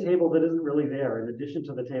seeing a table that isn't really there in addition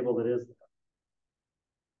to the table that is there.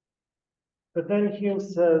 But then Hume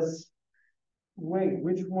says, wait,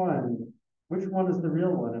 which one? Which one is the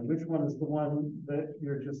real one? And which one is the one that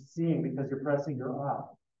you're just seeing because you're pressing your eye?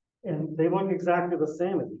 And they look exactly the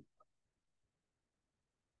same as each other.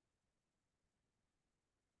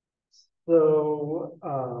 So,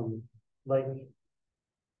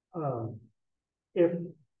 if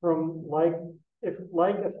from like, if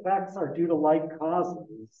like effects are due to like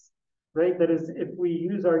causes, right? That is, if we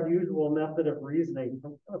use our usual method of reasoning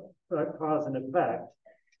from cause and effect,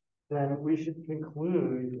 then we should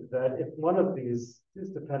conclude that if one of these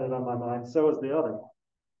is dependent on my mind, so is the other.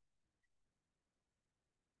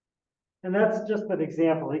 And that's just an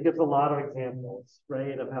example. He gives a lot of examples,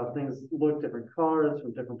 right, of how things look different colors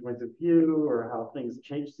from different points of view, or how things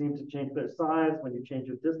seem to change their size when you change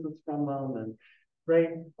your distance from them, and right,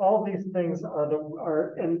 all these things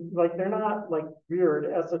and like they're not like weird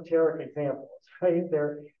esoteric examples, right?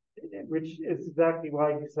 Which is exactly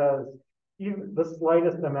why he says even the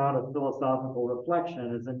slightest amount of philosophical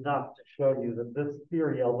reflection is enough to show you that this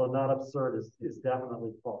theory, although not absurd, is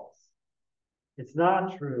definitely false. It's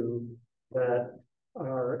not true that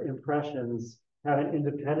our impressions have an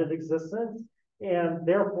independent existence, and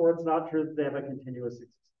therefore it's not true that they have a continuous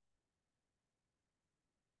existence.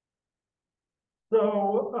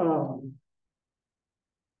 So,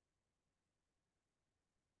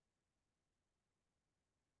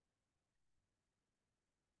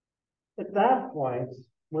 at that point,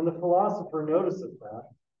 when the philosopher notices that,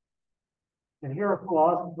 and here a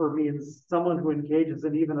philosopher means someone who engages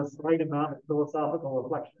in even a slight amount of philosophical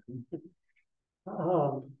reflection,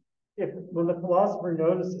 when the philosopher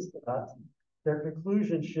notices that, their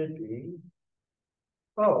conclusion should be,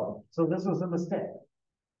 oh, so this was a mistake.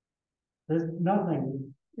 There's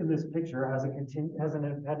nothing in this picture has an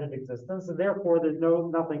independent existence, and therefore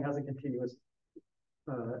nothing has a continuous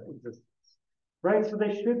existence. Right, so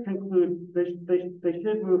they should conclude, they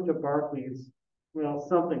should move to Berkeley's, well,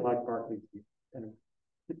 something like Berkeley's view, anyway.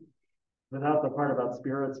 Without the part about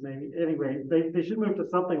spirits, maybe. Anyway, they should move to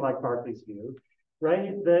something like Berkeley's view,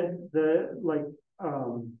 right?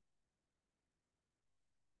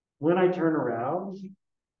 When I turn around,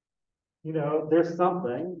 there's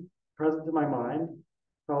something present in my mind,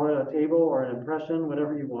 call it a table or an impression,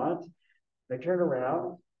 whatever you want. I turn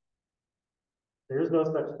around, there's no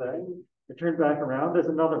such thing. I turn back around, there's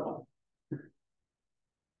another one.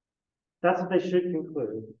 That's what they should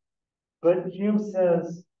conclude. But Hume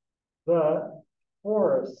says the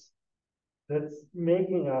force that's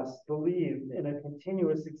making us believe in a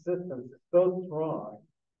continuous existence is so strong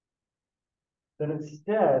that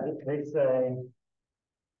instead they say,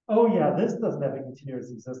 oh yeah, this doesn't have a continuous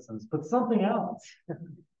existence, but something else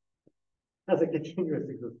has a continuous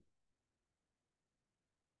existence.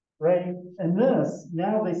 Right? And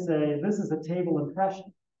now they say, this is a table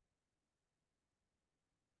impression.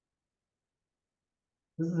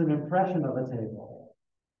 This is an impression of a table.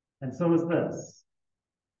 And so is this.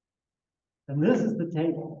 And this is the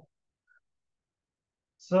table.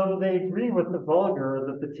 So they agree with the vulgar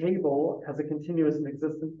that the table has a continuous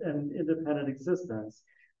and independent existence.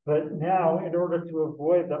 But now, in order to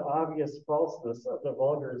avoid the obvious falseness of the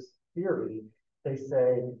vulgar's theory, they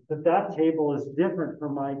say that table is different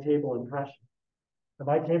from my table impression. And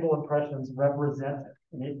my table impressions represent it,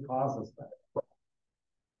 and it causes that.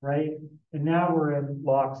 Right? And now we're in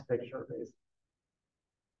Locke's picture, basically.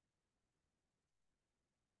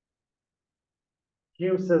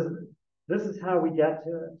 Hume says, this is how we get to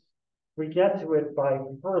it. We get to it by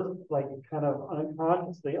first, like kind of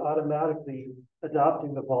unconsciously, automatically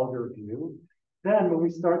adopting the vulgar view. Then when we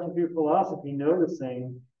start to do philosophy,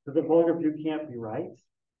 noticing that the vulgar view can't be right.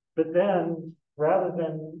 But then rather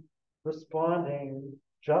than responding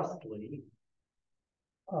justly,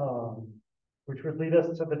 which would lead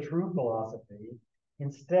us to the true philosophy,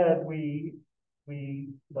 instead we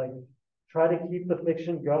like try to keep the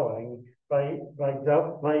fiction going by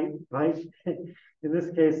in this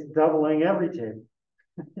case doubling every table.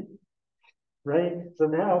 Right? So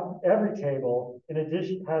now every table in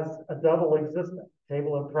addition has a double existence,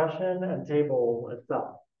 table impression and table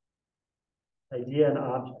itself, idea and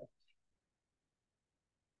object.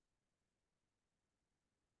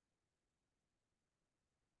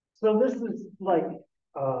 So this is like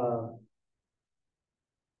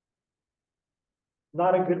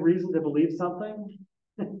not a good reason to believe something.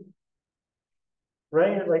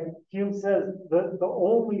 right? Like Hume says, the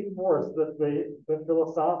only force that the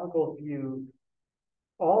philosophical view,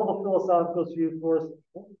 all the philosophical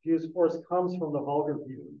views force comes from the vulgar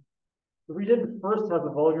view. If we didn't first have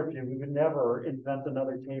the vulgar view, we would never invent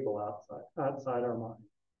another table outside our mind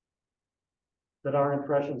that our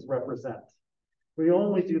impressions represent. We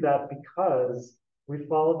only do that because we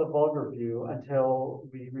followed the vulgar view until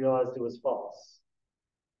we realized it was false.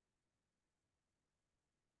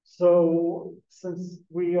 So since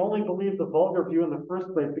we only believed the vulgar view in the first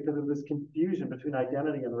place because of this confusion between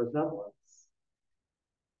identity and resemblance,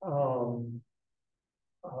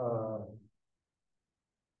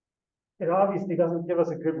 it obviously doesn't give us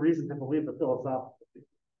a good reason to believe the philosophical view.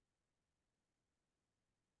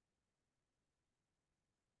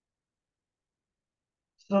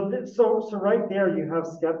 So right there you have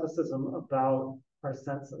skepticism about our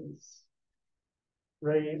senses,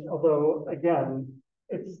 right? Although again,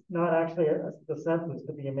 it's not actually the senses,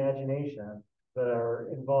 but the imagination that are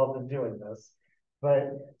involved in doing this.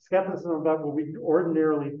 But skepticism about what we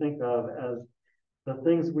ordinarily think of as the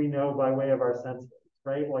things we know by way of our senses,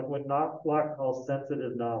 right? Like what Locke calls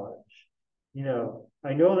sensitive knowledge. You know,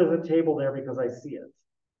 I know there's a table there because I see it.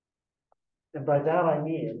 And by that I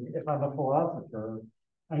mean, if I'm a philosopher,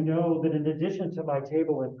 I know that in addition to my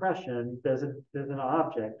table impression, there's an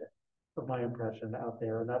object of my impression out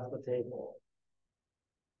there, and that's the table.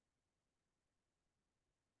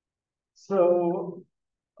 So,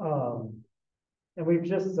 and we've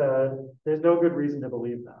just said there's no good reason to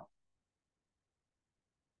believe that.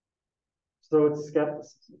 So it's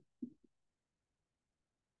skepticism.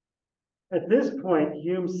 At this point,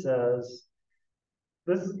 Hume says,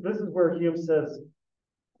 this is where Hume says,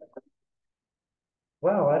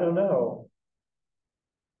 wow, I don't know.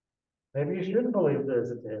 Maybe you shouldn't believe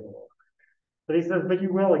there's a table. But he says, but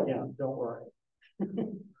you will again, don't worry.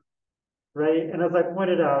 Right? And as I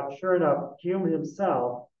pointed out, sure enough, Hume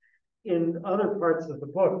himself, in other parts of the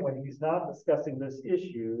book, when he's not discussing this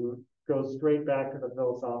issue, goes straight back to the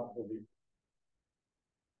philosophical view.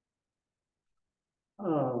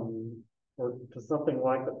 Or to something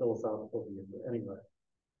like the philosophical view, anyway.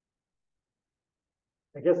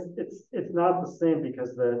 I guess it's not the same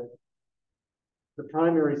because the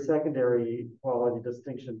primary secondary quality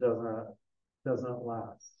distinction doesn't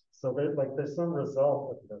last. So there's some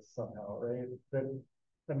result of this somehow, right? That,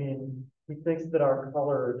 I mean, he thinks that our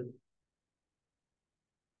colored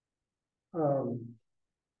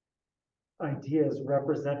ideas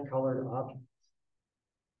represent colored objects.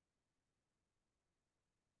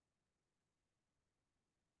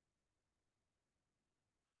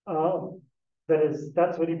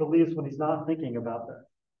 That's what he believes when he's not thinking about this.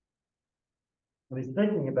 When he's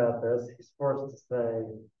thinking about this, he's forced to say,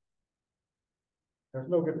 there's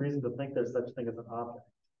no good reason to think there's such thing as an object.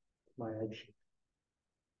 My idea.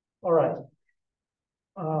 All right.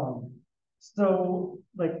 So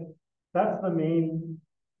like that's the main.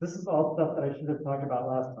 This is all stuff that I should have talked about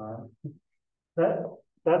last time.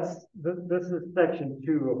 This is section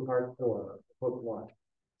 2 of part 4, book 1.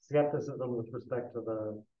 Skepticism with respect to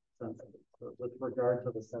the senses, with regard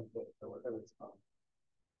to the senses, or whatever it's called.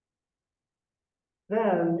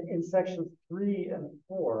 Then in sections 3 and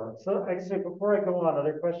 4, so actually before I go on, are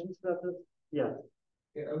there questions about this? Yeah.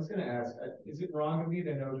 Yeah, I was going to ask, is it wrong of me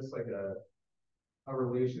to notice like a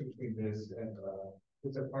relation between this and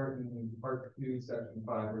it's a part 2, section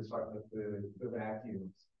 5, where it's talking about the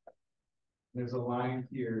vacuums. There's a line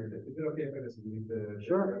here. Is it okay if I just read the?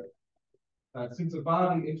 Sure. Since a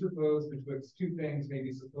body interposed betwixt two things may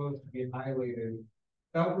be supposed to be annihilated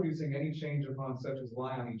without producing any change upon such as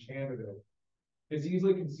lie on each hand of it, it's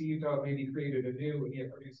easily conceived how it may be created anew and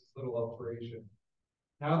yet produces little alteration.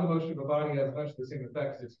 Now the motion of a body has much the same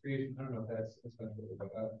effect as its creation. I don't know if that's essentially,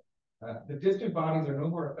 but the distant bodies are no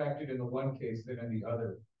more affected in the one case than in the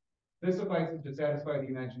other. This suffices to satisfy the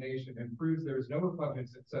imagination and proves there is no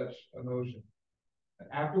repugnance in such a motion.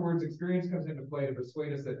 Afterwards, experience comes into play to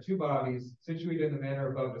persuade us that two bodies, situated in the manner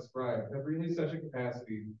above described, have really such a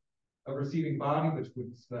capacity of receiving body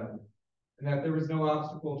betwixt them, and that there is no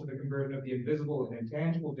obstacle to the conversion of the invisible and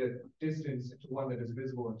intangible distance into one that is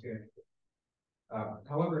visible and tangible.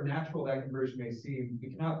 However natural that conversion may seem, we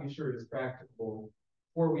cannot be sure it is practicable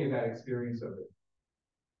before we have had experience of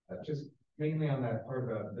it. Just mainly on that part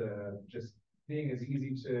about the just being as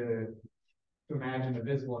easy to imagine a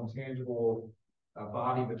visible and tangible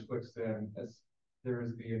body betwixt them as there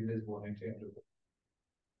is the invisible and intangible.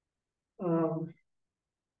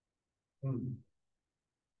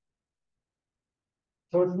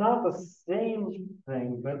 So it's not the same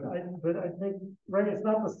thing, but I think right, it's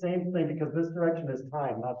not the same thing because this direction is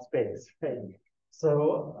time, not space, right?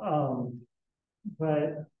 So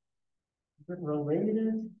but is it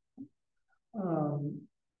related?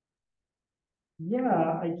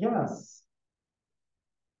 Yeah, I guess.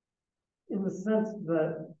 In the sense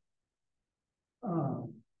that,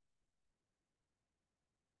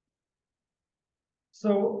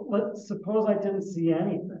 so let's suppose I didn't see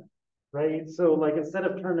anything, right? So like instead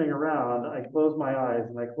of turning around, I close my eyes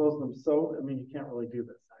and I close them so, I mean, you can't really do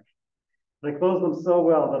this actually. But I close them so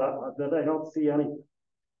well that I don't see any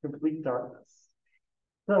complete darkness.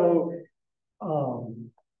 So,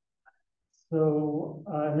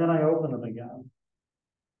 and then I open them again.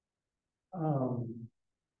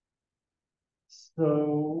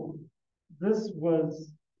 So this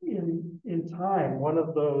was in time one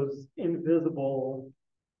of those invisible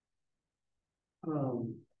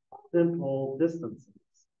simple distances,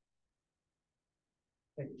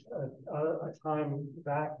 like a time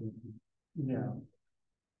vacuum, you know.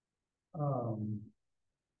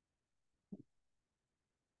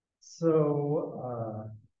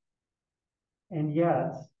 And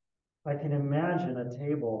yet I can imagine a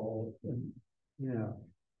table, you know,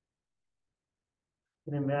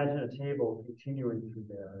 can imagine a table continuing through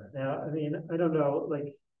there. Now, I mean, I don't know,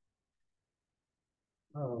 like,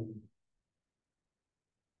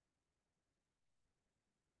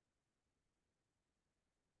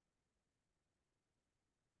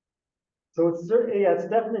 so it's certainly, yeah, it's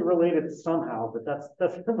definitely related somehow, but that's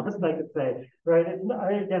the most I could say, right?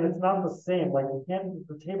 Again, it's not the same. Like, you can't,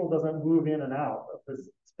 the table doesn't move in and out of this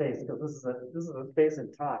space because this is a space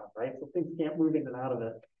and time, right? So things can't move in and out of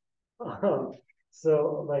it.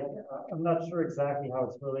 So, like, I'm not sure exactly how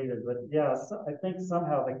it's related, but yes, I think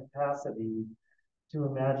somehow the capacity to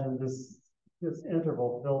imagine this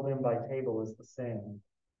interval filled in by table is the same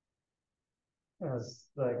as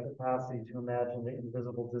the capacity to imagine the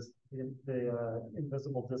invisible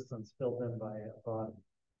distance filled in by a body.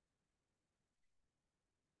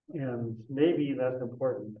 And maybe that's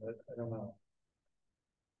important, but I don't know.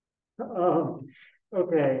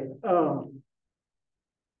 Okay.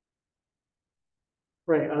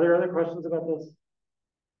 Right. Are there other questions about this?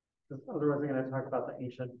 Because otherwise, I'm going to talk about the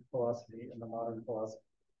ancient philosophy and the modern philosophy.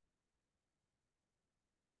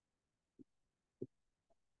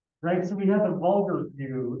 Right. So we have the vulgar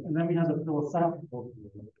view, and then we have the philosophical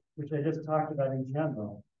view, which I just talked about in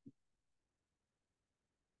general.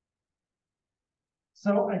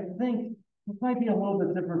 So I think this might be a little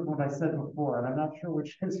bit different from what I said before, and I'm not sure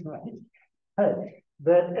which is right.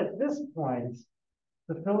 But at this point,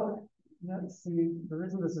 let's see, the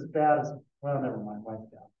reason this is bad is, well, never mind, wipe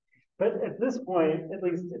it down. But at this point, at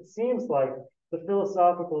least it seems like the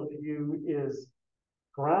philosophical view is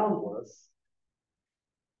groundless.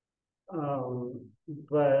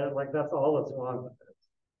 But like that's all that's wrong with it.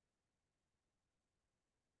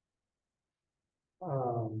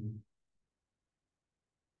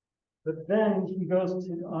 But then he goes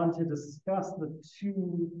on to discuss the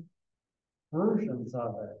two versions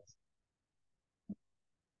of it.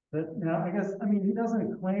 But now, I guess, I mean, he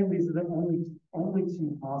doesn't claim these are the only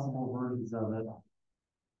two possible versions of it.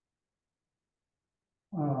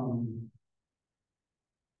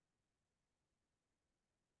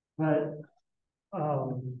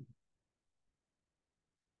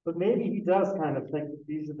 But maybe he does kind of think that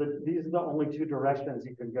these are the only two directions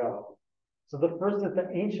you can go. So the first is the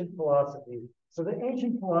ancient philosophy. So the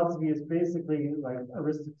ancient philosophy is basically like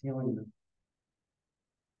Aristotelian,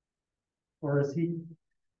 or as he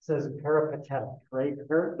says, peripatetic, right?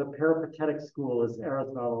 The peripatetic school is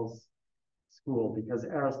Aristotle's school because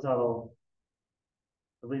Aristotle,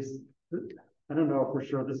 at least, I don't know for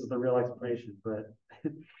sure this is the real explanation, but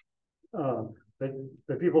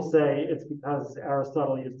but people say it's because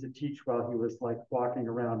Aristotle used to teach while he was like walking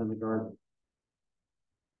around in the garden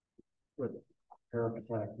with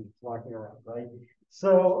peripatetic, he was walking around, right?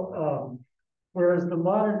 So, whereas the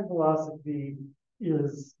modern philosophy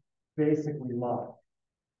is basically Locke.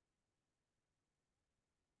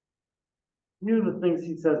 Few of the things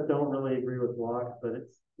he says don't really agree with Locke, but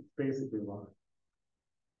it's basically Locke.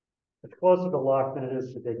 It's closer to Locke than it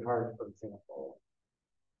is to Descartes, for example.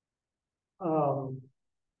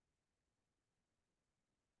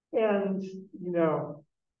 And, you know,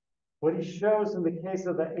 what he shows in the case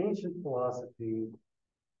of the ancient philosophy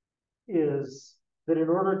is that in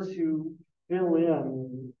order to fill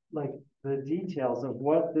in like the details of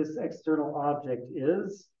what this external object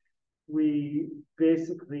is, we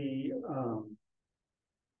basically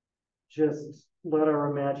just let our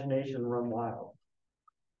imagination run wild.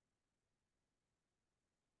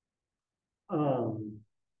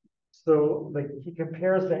 So like he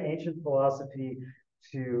compares the ancient philosophy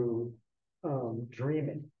to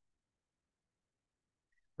dreaming,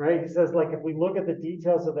 right? He says, like, if we look at the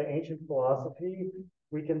details of the ancient philosophy,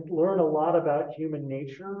 we can learn a lot about human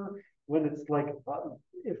nature when it's like,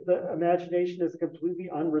 if the imagination is completely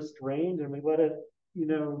unrestrained and we let it, you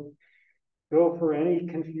know, go for any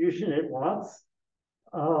confusion it wants.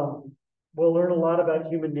 We'll learn a lot about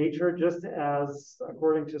human nature, just as,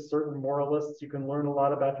 according to certain moralists, you can learn a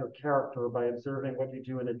lot about your character by observing what you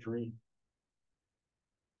do in a dream.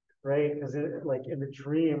 Right? Because like in a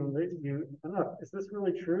dream, I don't know, is this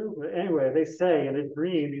really true? But anyway, they say in a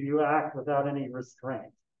dream, you act without any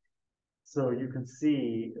restraint. So you can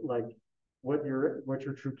see like what your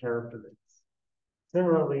true character is.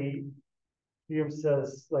 Similarly, Hume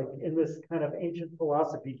says, like in this kind of ancient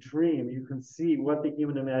philosophy dream, you can see what the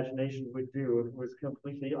human imagination would do if it was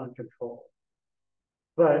completely uncontrolled.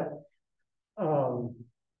 But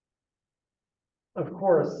of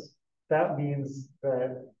course, that means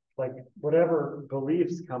that like whatever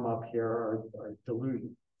beliefs come up here are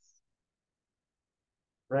delusions.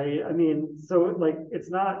 Right? I mean, so like it's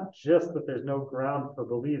not just that there's no ground for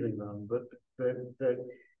believing them, but that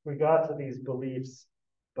we got to these beliefs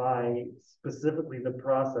by specifically the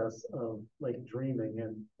process of like dreaming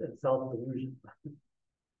and self-delusion.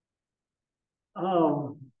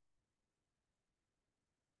 um,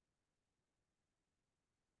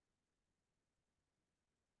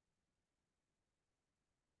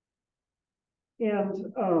 and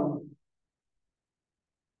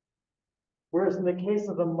whereas in the case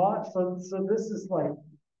of the mock, so this is like,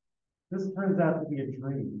 this turns out to be a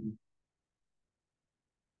dream.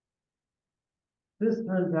 This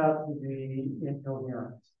turns out to be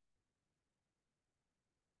incoherent,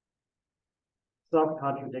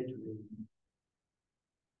 self-contradictory.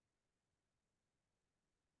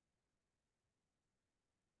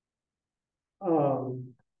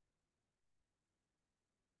 Um,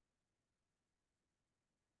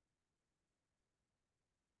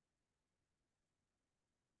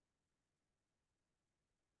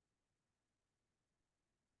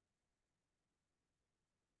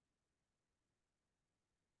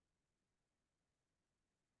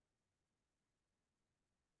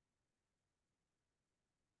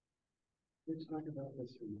 let's talk about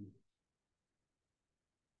this for a minute.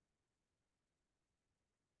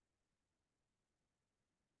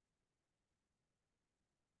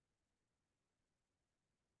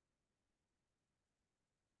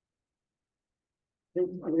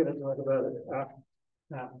 I'm going to talk about it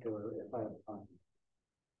after if I have time.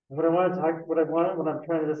 What I want to talk, what I'm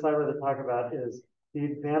trying to decide whether to talk about is the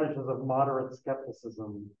advantages of moderate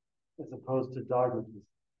skepticism as opposed to dogmatism,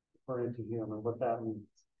 according to Hume, and what that means.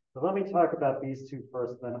 So let me talk about these two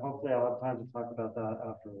first, then hopefully I'll have time to talk about that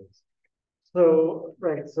afterwards. So,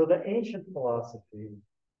 right, so the ancient philosophy,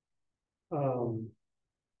 I'm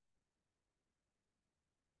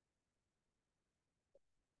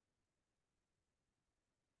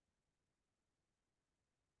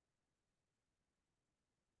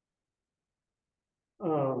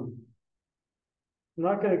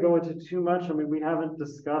not going to go into too much. I mean, we haven't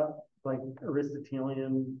discussed like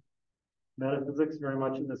Aristotelian metaphysics very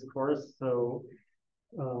much in this course. So,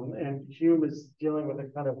 and Hume is dealing with a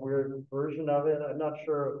kind of weird version of it. I'm not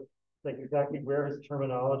sure like exactly where his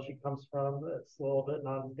terminology comes from. It's a little bit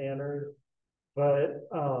non-standard, but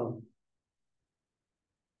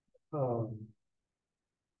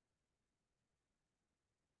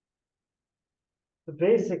the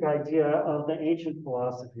basic idea of the ancient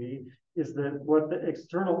philosophy is that what the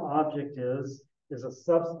external object is a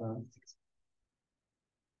substance.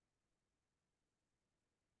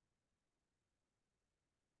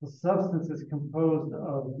 The substance is composed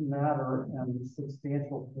of matter and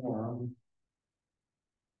substantial form.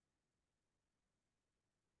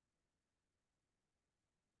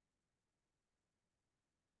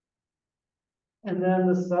 And then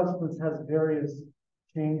the substance has various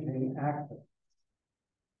changing accidents,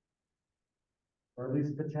 or at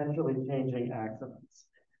least potentially changing accidents,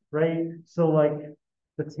 right? So like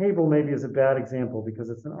the table maybe is a bad example because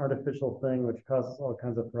it's an artificial thing which causes all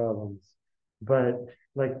kinds of problems. But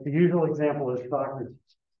like the usual example is Socrates,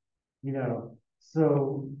 you know,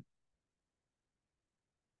 so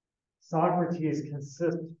Socrates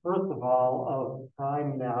consists, first of all, of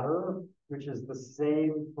prime matter, which is the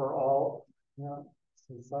same for all, you know,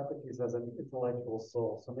 so Socrates has an intellectual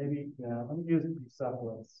soul. So maybe, yeah, let me use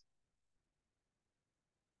Bucephalus.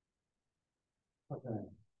 Okay.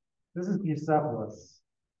 This is Bucephalus,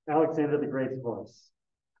 Alexander the Great's horse.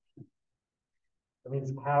 That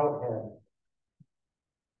means cow head.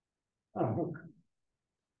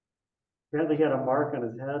 Apparently he had a mark on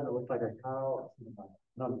his head that looked like a cow or something like that.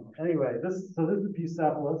 No. Anyway, this is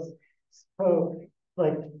Bucephalus. So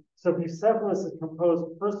like So Bucephalus is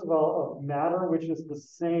composed, first of all, of matter, which is the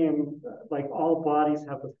same, like all bodies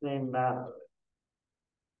have the same matter.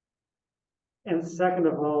 And second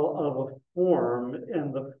of all, of a form,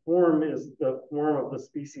 and the form is the form of the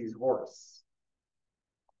species horse.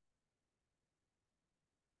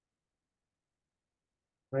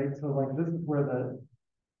 Right, so like this is where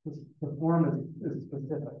the form is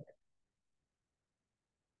specific.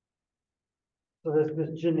 So there's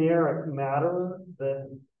this generic matter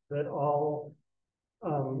that all,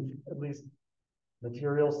 at least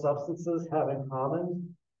material substances have in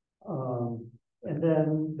common. And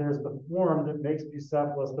then there's the form that makes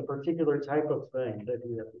Bucephalus the particular type of thing that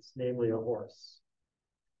he is, namely a horse.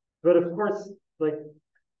 But of course, like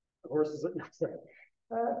horses,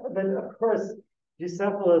 but of course,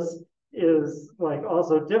 Bucephalus is like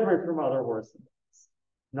also different from other horses.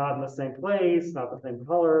 Not in the same place, not the same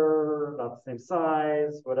color, not the same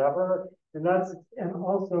size, whatever. And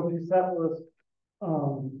also Bucephalus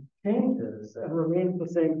changes and remains the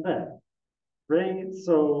same thing, right?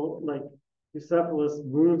 So like Bucephalus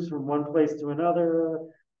moves from one place to another.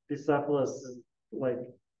 Bucephalus, like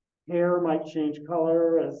hair might change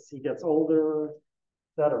color as he gets older,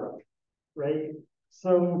 etc. Right?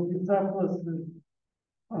 So Bucephalus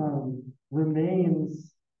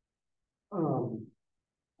remains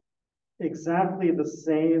exactly the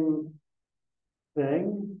same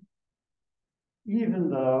thing,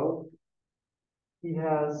 even though he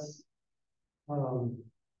has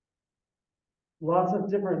lots of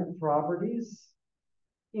different properties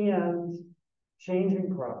and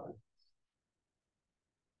changing properties.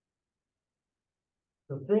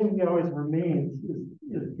 The thing he always remains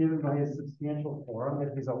is given by his substantial form,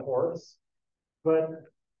 if he's a horse, but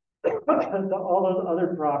all those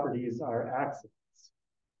other properties are accidents.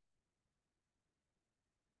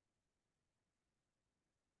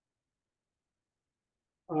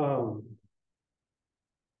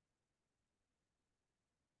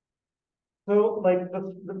 So like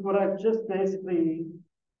what I've just basically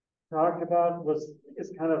talked about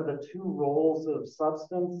is kind of the two roles of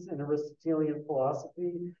substance in Aristotelian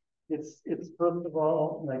philosophy. It's first of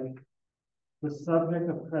all like the subject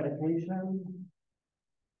of predication.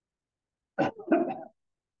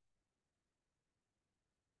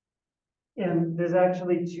 And there's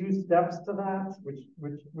actually two steps to that,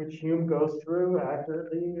 which Hume goes through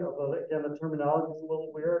accurately, although again the terminology is a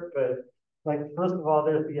little weird, but like first of all,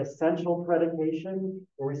 there's the essential predication,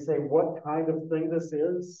 where we say what kind of thing this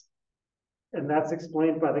is. And that's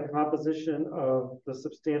explained by the composition of the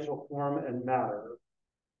substantial form and matter.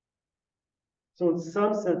 So in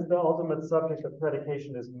some sense, the ultimate subject of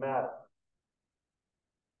predication is matter.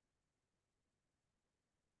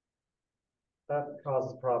 That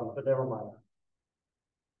causes problems, but never mind.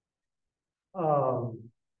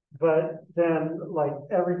 But then like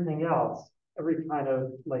everything else, every kind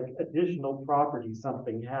of like additional property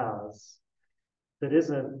something has that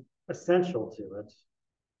isn't essential to it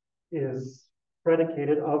is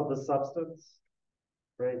predicated of the substance,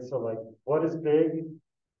 right? So like what is big?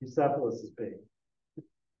 Bucephalus is big.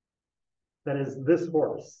 That is, this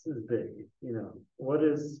horse is big, you know. What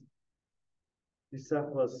is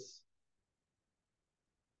Bucephalus?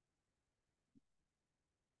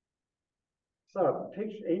 I saw a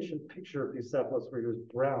picture, ancient picture of Bucephalus where he was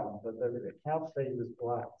brown, but the accounts say he was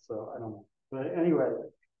black, so I don't know. But anyway,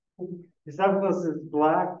 Bucephalus is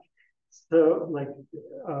black. So like,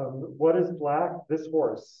 what is black? This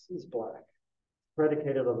horse is black,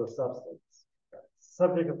 predicated of the substance.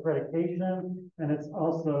 Subject of predication, and it's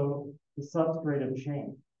also the substrate of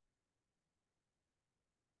change.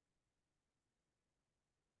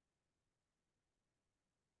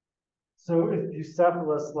 So if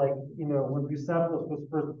Bucephalus, like, you know, when Bucephalus was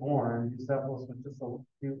first born, Bucephalus was just a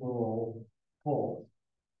cute little foal.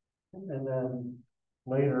 And then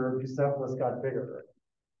later, Bucephalus got bigger.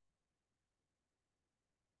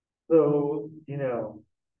 So, you know,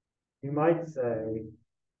 you might say,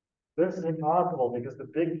 this is impossible because the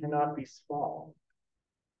big cannot be small.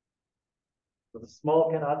 So the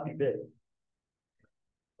small cannot be big.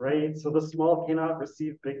 Right? So the small cannot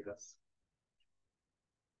receive bigness.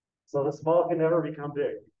 So the small can never become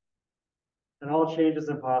big. And all change is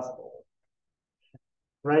impossible.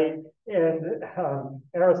 Right? And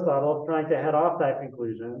Aristotle, trying to head off that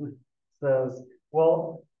conclusion, says,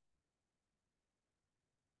 well,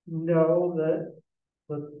 no, that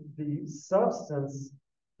the substance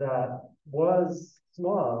that was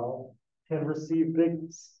small can receive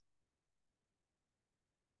bigness.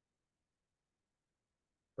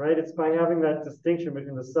 Right? It's by having that distinction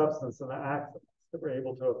between the substance and the accidents that we're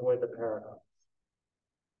able to avoid the paradox.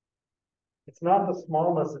 It's not the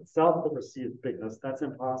smallness itself that receives bigness. That's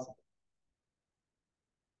impossible.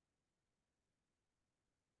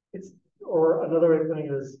 Or another way of putting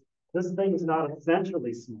it is, this thing is not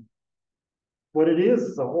essentially small. What it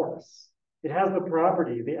is a horse. It has the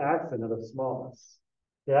property, the accident of smallness.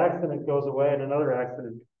 The accident goes away and another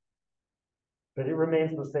accident, but it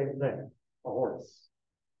remains the same thing, a horse.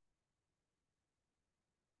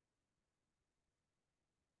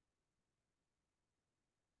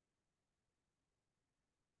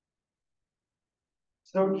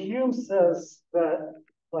 So Hume says that,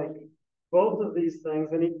 like, both of these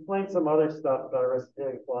things, and he explains some other stuff about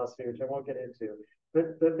Aristotelian philosophy, which I won't get into,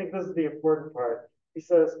 but I think this is the important part. He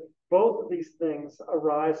says both of these things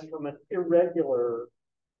arise from an irregular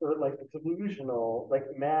or like delusional, like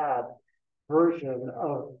mad version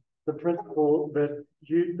of the principle that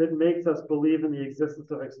makes us believe in the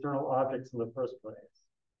existence of external objects in the first place.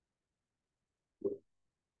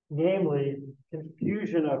 Namely,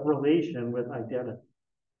 confusion of relation with identity.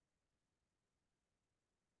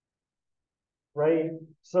 Right?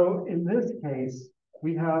 So in this case,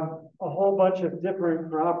 we have a whole bunch of different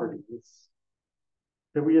properties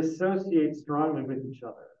that we associate strongly with each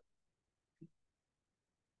other.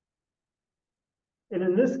 And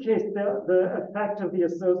in this case, the effect of the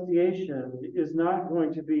association is not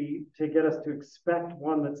going to be to get us to expect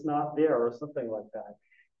one that's not there or something like that.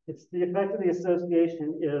 It's the effect of the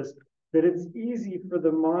association is that it's easy for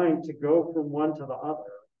the mind to go from one to the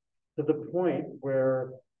other to the point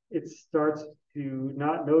where it starts to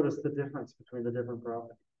not notice the difference between the different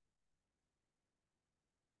properties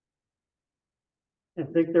and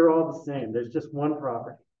think they're all the same. There's just one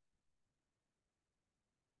property.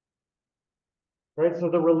 Right? So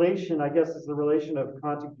the relation, I guess, is the relation of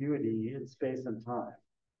contiguity in space and time.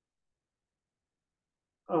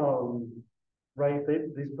 Right?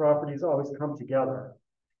 These properties always come together.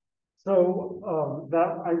 So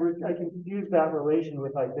I confuse that relation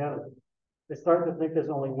with identity. I start to think there's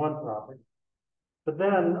only one property. But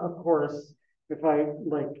then, of course, if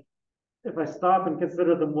I stop and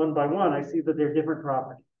consider them one by one, I see that they're different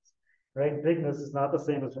properties. Right? Bigness is not the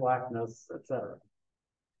same as blackness, etc.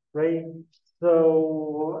 Right?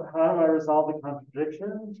 So how do I resolve the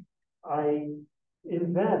contradiction? I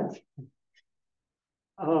invent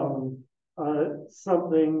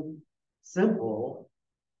something simple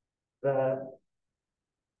that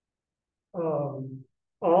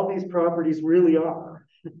all these properties really are.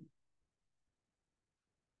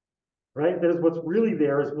 Right? That is what's really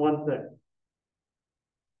there is one thing.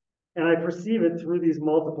 And I perceive it through these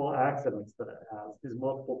multiple accidents that it has, these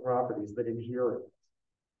multiple properties that inhere it.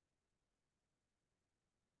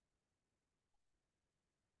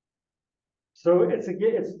 So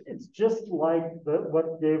it's just like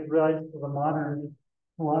what gave rise to the modern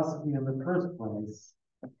philosophy in the first place.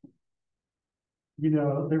 You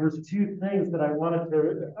know, there was two things that I wanted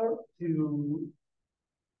to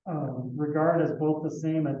regard as both the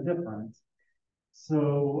same and different.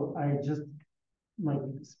 So I just like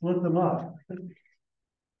split them up,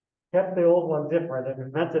 kept the old one different, and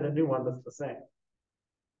invented a new one that's the same.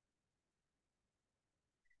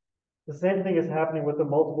 The same thing is happening with the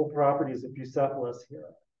multiple properties of Bucephalus here.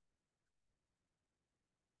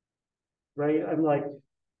 Right? I'm like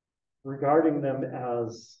regarding them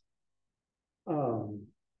as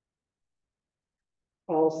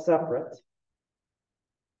all separate.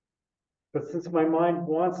 But since my mind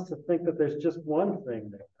wants to think that there's just one thing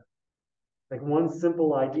there, like one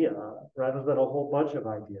simple idea, rather than a whole bunch of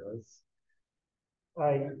ideas,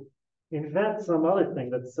 I invent some other thing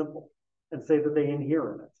that's simple and say that they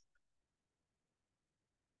inhere in it.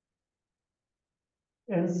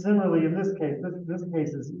 And similarly, in this case, this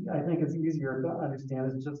case is, I think it's easier to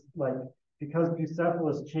understand. It's just like, because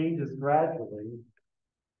Bucephalus changes gradually,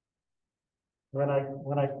 when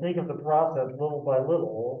I think of the process little by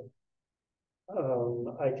little,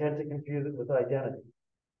 I tend to confuse it with identity.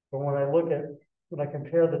 But when I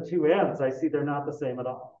compare the two ends, I see they're not the same at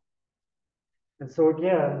all. And so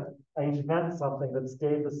again, I invent something that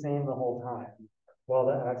stayed the same the whole time while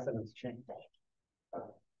the accidents changed.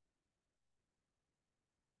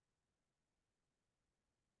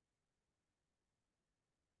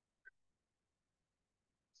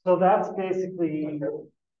 So that's basically,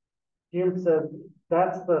 Hume said,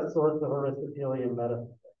 that's the source of Aristotelian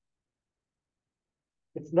metaphysics.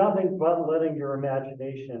 It's nothing but letting your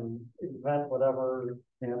imagination invent whatever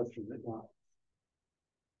fantasies it wants.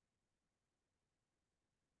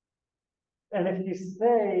 And if you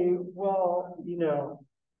say, well, you know,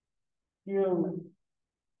 Hume,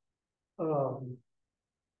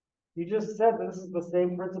 you just said that this is the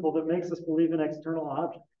same principle that makes us believe in external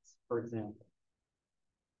objects, for example.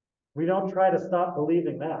 We don't try to stop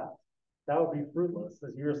believing that. That would be fruitless,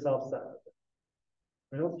 as you yourself said.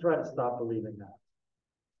 We don't try to stop believing that.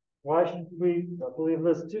 Why should we believe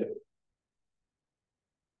this too?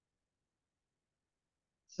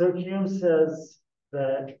 So Hume says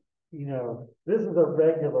that, this is a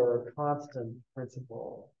regular, constant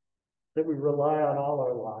principle that we rely on all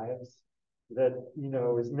our lives, that,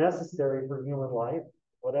 is necessary for human life,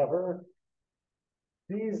 whatever.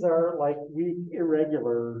 These are like weak,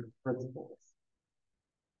 irregular principles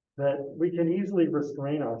that we can easily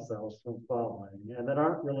restrain ourselves from following and that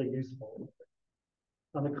aren't really useful.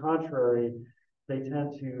 On the contrary, they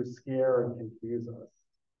tend to scare and confuse us.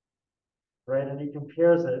 Right? And he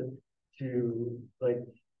compares it to like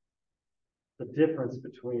the difference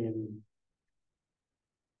between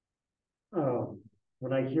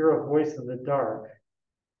when I hear a voice in the dark,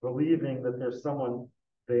 believing that there's someone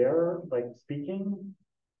there, like speaking,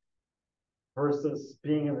 versus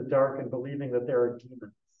being in the dark and believing that there are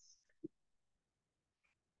demons.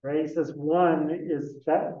 Right? He says one is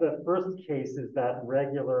that the first case is that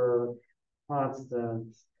regular,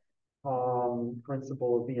 constant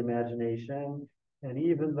principle of the imagination. And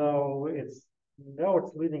even though it's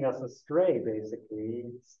leading us astray,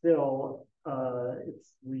 basically, still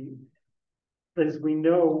we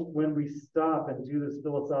know when we stop and do this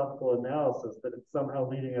philosophical analysis that it's somehow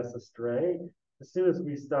leading us astray. As soon as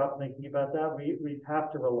we stop thinking about that, we have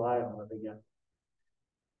to rely on it again.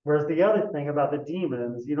 Whereas the other thing about the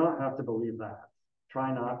demons, you don't have to believe that.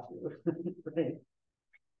 Try not to. Right?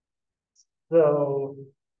 So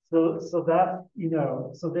that,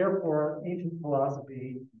 so therefore ancient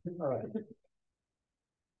philosophy, all right,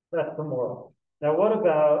 that's the moral. Now, what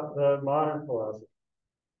about the modern philosophy?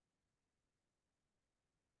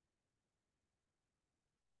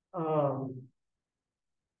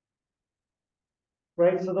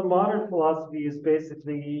 Right, so the modern philosophy is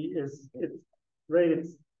basically, I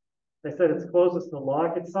said it's closest to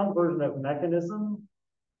Locke. It's some version of mechanism,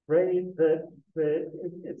 right?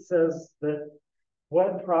 It says that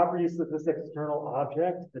what properties does this external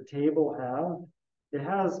object, the table, have? It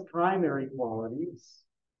has primary qualities,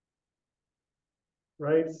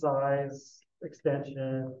 right? Size,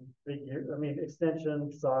 extension,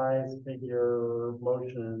 extension, size, figure,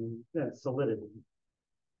 motion, and solidity.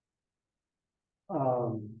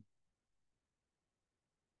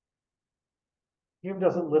 Hume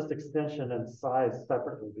doesn't list extension and size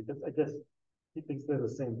separately because I guess he thinks they're the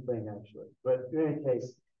same thing actually. But in any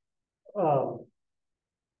case,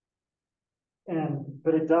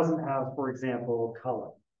 but it doesn't have, for example,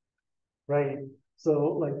 color, right?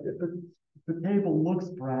 So like if the table looks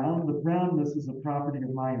brown, the brownness is a property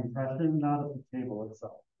of my impression, not of the table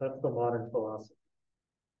itself. That's the modern philosophy.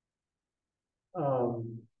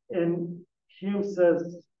 And Hume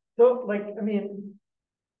says, so like,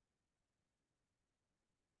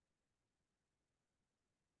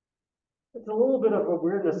 it's a little bit of a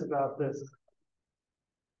weirdness about this.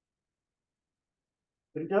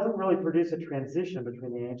 But it doesn't really produce a transition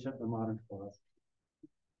between the ancient and the modern philosophy.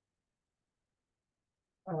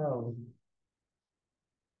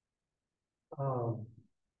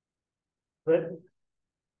 But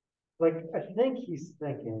like, I think he's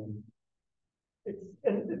thinking,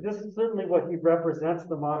 and this is certainly what he represents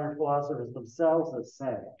the modern philosophers themselves as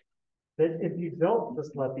saying, that if you don't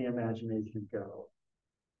just let the imagination go,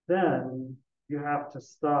 then you have to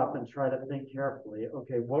stop and try to think carefully,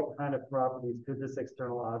 okay, what kind of properties could this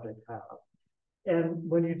external object have? And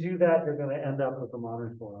when you do that, you're going to end up with a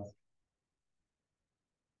modern philosophy.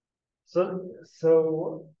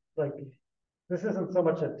 So like, this isn't so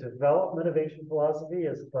much a development of ancient philosophy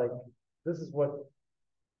as like, this is what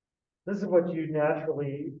you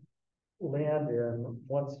naturally land in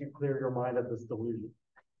once you clear your mind of this delusion.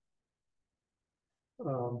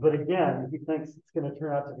 But again, he thinks it's going to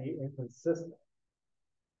turn out to be inconsistent.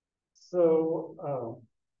 So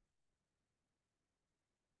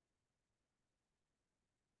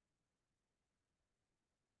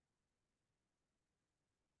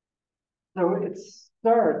it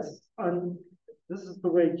starts on, this is the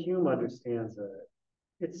way Hume understands it.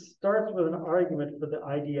 It starts with an argument for the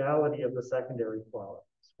ideality of the secondary qualities,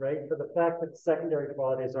 right? For the fact that secondary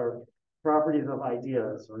qualities are properties of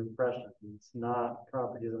ideas or impressions, not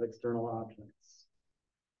properties of external objects.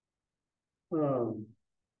 And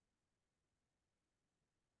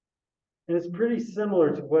it's pretty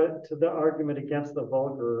similar to the argument against the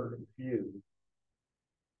vulgar view.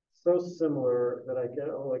 So similar that I get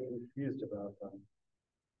all confused about them.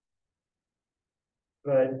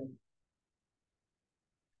 But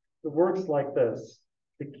it works like this.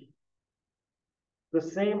 the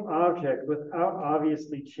same object, without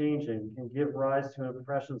obviously changing, can give rise to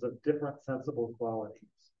impressions of different sensible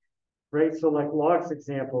qualities, right? So like Locke's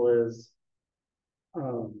example is,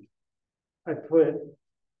 I put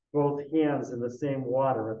both hands in the same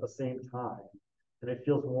water at the same time, and it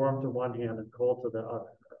feels warm to one hand and cold to the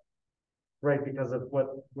other, right? Because of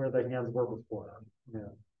where the hands were before.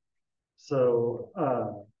 Yeah. So,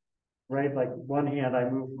 right, like one hand I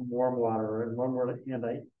move from warm water, and one hand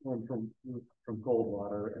I move from cold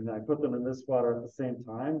water, and I put them in this water at the same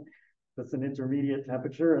time. That's an intermediate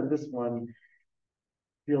temperature, and this one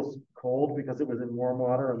feels cold because it was in warm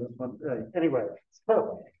water, and this one anyway.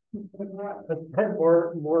 So that's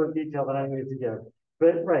more detail than I need to give.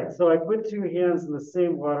 But right, so I put two hands in the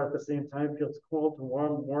same water at the same time, feels cold to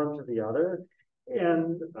one, warm to the other,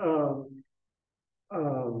 and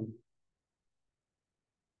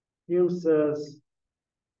Hume says,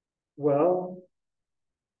 well,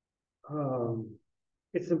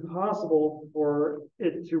 it's impossible for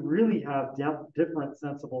it to really have different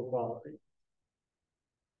sensible qualities.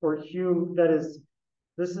 For Hume, this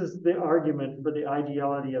is the argument for the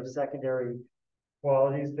ideality of secondary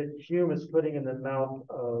qualities that Hume is putting in the mouth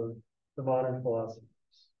of the modern philosophers.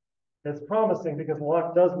 It's promising because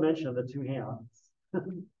Locke does mention the two hands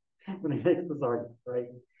when he makes this argument, right?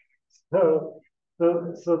 So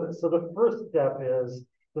the first step is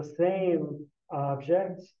the same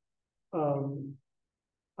object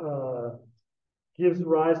gives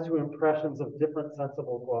rise to impressions of different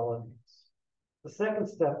sensible qualities. The second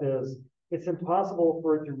step is it's impossible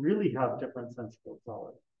for it to really have different sensible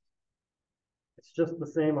qualities. It's just the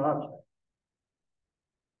same object.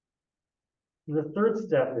 And the third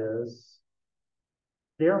step is,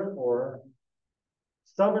 therefore,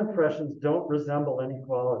 some impressions don't resemble any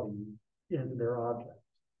quality in their object.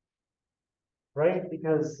 Right?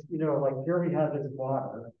 Because, like here we have this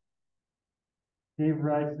water, gave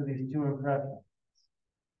rise to these two impressions,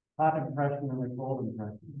 hot impression and the cold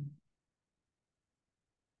impression.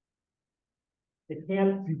 It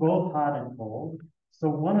can't be both hot and cold, so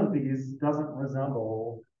one of these doesn't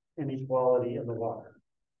resemble any quality in the water.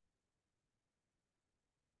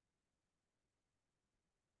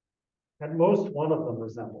 At most, one of them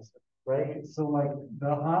resembles it, right? So like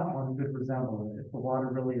the hot one could resemble it if the water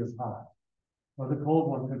really is hot. Or the cold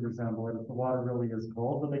one could resemble it if the water really is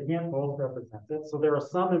cold, but they can't both represent it. So there are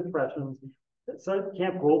some impressions that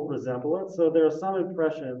can't both resemble it. So there are some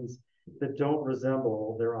impressions that don't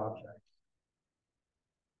resemble their object.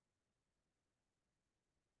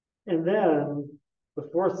 And then the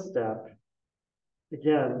fourth step,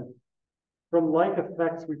 again, from like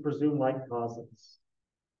effects, we presume like causes.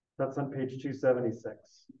 That's on page 276.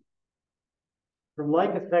 From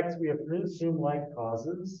like effects, we presume like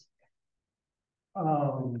causes.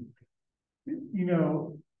 What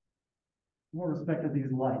respect to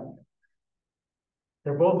these like?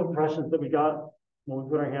 They're both impressions that we got when we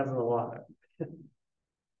put our hands in the water.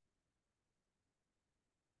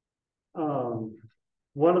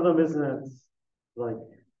 One of them isn't like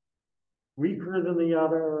weaker than the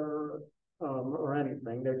other or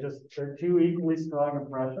anything. They're two equally strong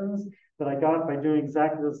impressions that I got by doing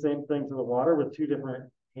exactly the same thing to the water with two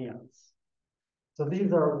different hands. So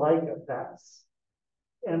these are like effects.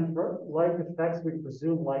 And for like effects, we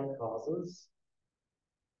presume like causes.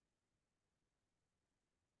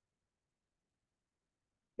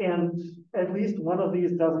 And at least one of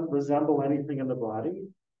these doesn't resemble anything in the body.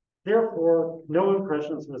 Therefore, no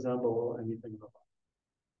impressions resemble anything in the body.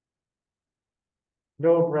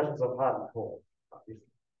 No impressions of hot and cold, obviously.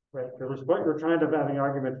 Right? You're trying to have an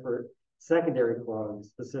argument for secondary qualities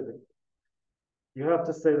specifically. You have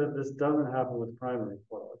to say that this doesn't happen with primary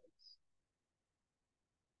qualities.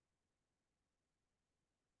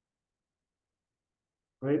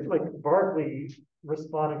 Right? Like Berkeley,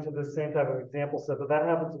 responding to the same type of example, said that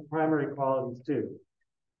happens with primary qualities too.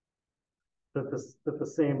 That the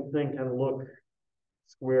same thing can look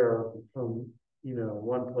square from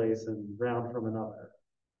one place and round from another.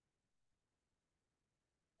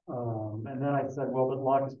 And then I said, well, but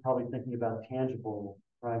Locke is probably thinking about tangible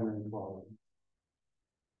primary qualities.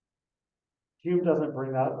 Hume doesn't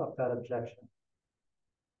bring up that objection.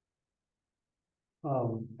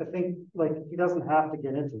 I think he doesn't have to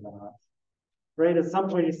get into that. Right? At some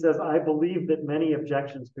point he says, I believe that many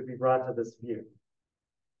objections could be brought to this view.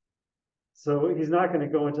 So he's not going to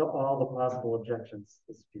go into all the possible objections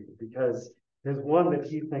to this view because there's one that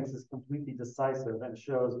he thinks is completely decisive and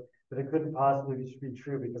shows that it couldn't possibly be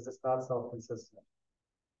true because it's not self-consistent.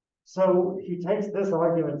 So he takes this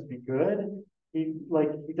argument to be good. He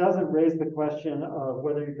doesn't raise the question of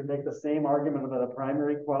whether you can make the same argument about the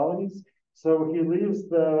primary qualities So he leaves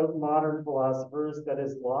the modern philosophers that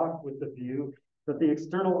is locked with the view that the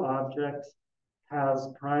external object has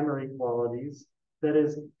primary qualities, that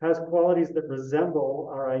is, has qualities that resemble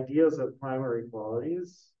our ideas of primary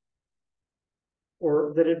qualities,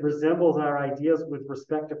 or that it resembles our ideas with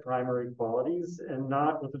respect to primary qualities and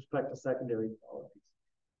not with respect to secondary qualities,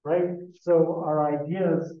 right? So our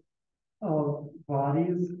ideas of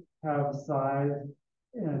bodies have size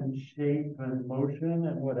and shape and motion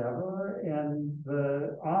and whatever, and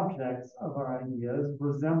the objects of our ideas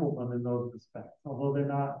resemble them in those respects, although they're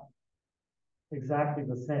not exactly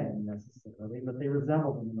the same necessarily, but they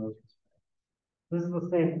resemble them in those respects. This is the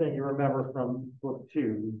same thing you remember from book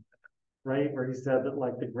 2, right? Where he said that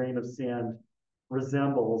like the grain of sand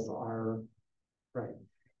resembles our, right.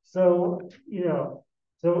 So,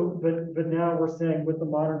 but now we're saying with the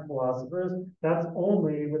modern philosophers, that's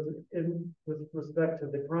only with respect to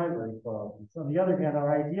the primary qualities. On the other hand,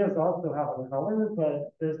 our ideas also have a color,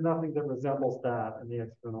 but there's nothing that resembles that in the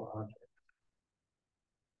external object.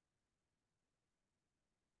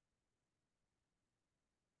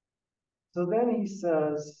 So then he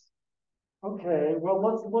says, okay, well,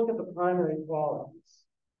 let's look at the primary qualities.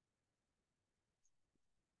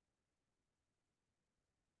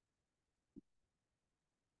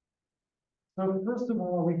 So first of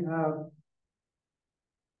all, we have,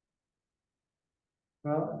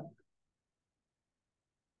 well,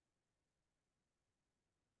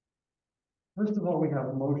 first of all, we have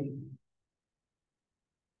emotion.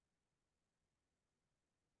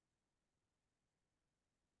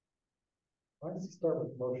 Why does he start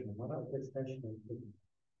with motion? Why not with extension and figure?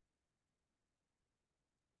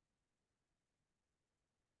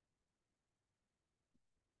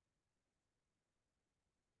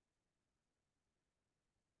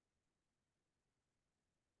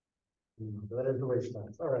 That is the way it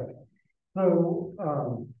starts. All right. So,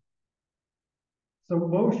 so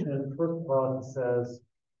motion, first of all, it says,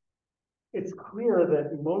 it's clear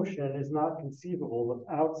that motion is not conceivable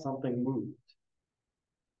without something moved.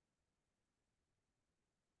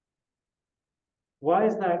 Why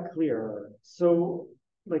is that clear? So,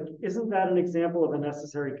 like, isn't that an example of a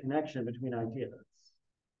necessary connection between ideas?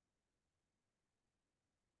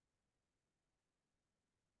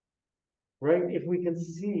 Right? If we can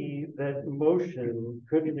see that motion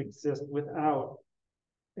couldn't exist without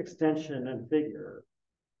extension and figure.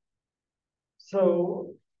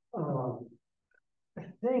 So, I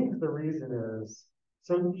think the reason is,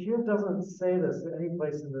 so Hume doesn't say this any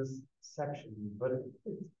place in this section, but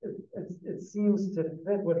it seems to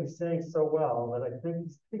fit what he's saying so well that I think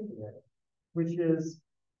he's thinking it, which is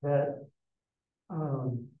that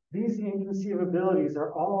these inconceivabilities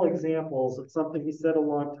are all examples of something he said a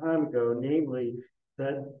long time ago, namely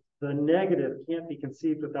that the negative can't be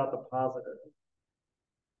conceived without the positive.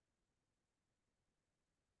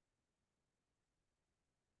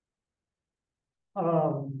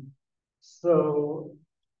 So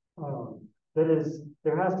that is,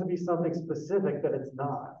 there has to be something specific that it's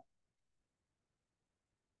not.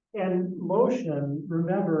 And motion,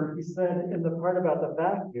 remember, he said in the part about the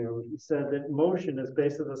vacuum, he said that motion is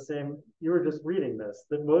basically the same. You were just reading this,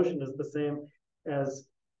 that motion is the same as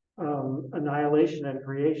annihilation and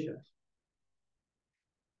creation.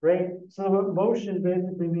 Right? So what motion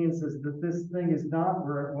basically means is that this thing is not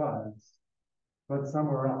where it was, but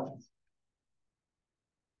somewhere else.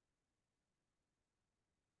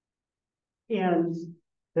 And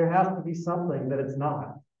there has to be something that it's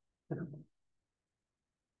not.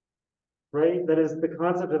 Right? That is, the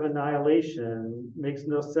concept of annihilation makes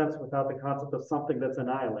no sense without the concept of something that's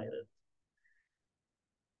annihilated.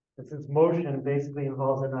 And since motion basically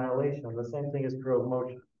involves annihilation, the same thing is true of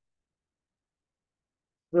motion.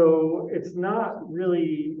 So it's not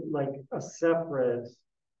really like a separate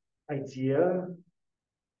idea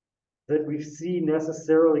that we see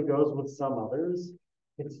necessarily goes with some others.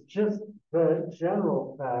 It's just the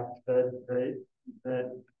general fact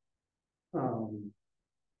that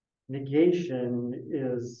negation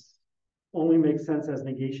is only makes sense as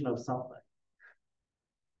negation of something.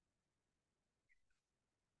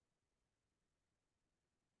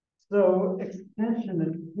 So extension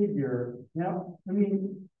and figure. Now, I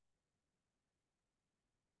mean,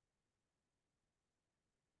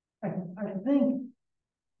 I think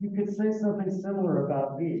you could say something similar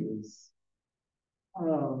about these.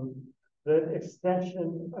 The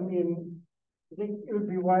extension, I mean, I think it would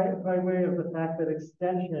be by way of the fact that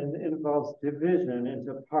extension involves division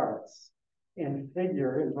into parts and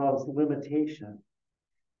figure involves limitation.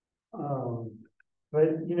 But,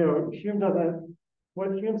 Hume doesn't,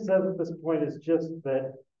 what Hume says at this point is just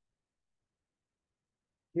that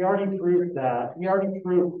We already proved that. We already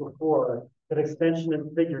proved before that extension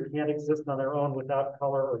and figure can't exist on their own without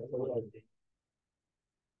color or solidity.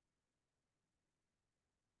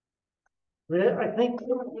 I think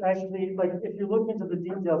actually, like, if you look into the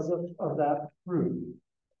details of that proof,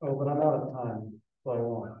 oh, but I'm out of time, so I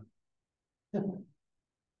won't.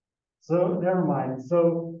 So never mind.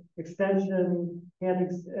 So extension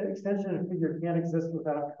and figure can't exist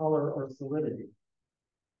without color or solidity.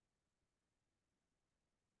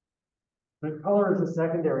 The color is a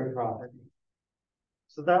secondary property.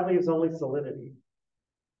 So that leaves only solidity.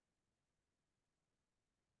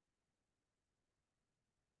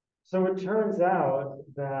 So it turns out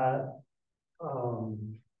that the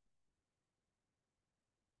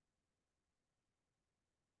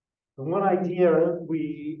one idea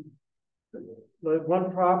the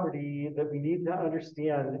one property that we need to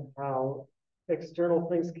understand how external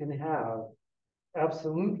things can have,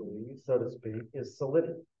 absolutely, so to speak, is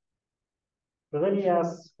solidity. But then he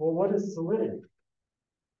asks, well, what is solidity?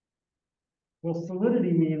 Well,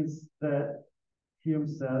 solidity means that Hume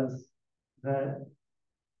says that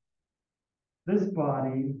this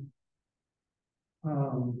body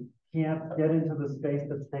can't get into the space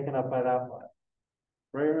that's taken up by that body.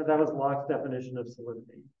 Right? That was Locke's definition of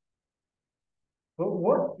solidity. But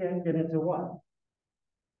what can't get into what?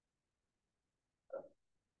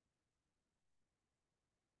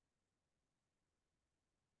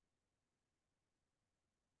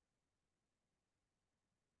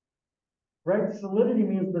 Right? Solidity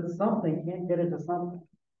means that something can't get into something.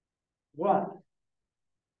 What?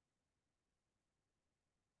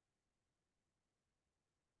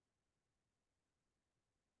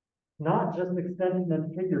 Not just extension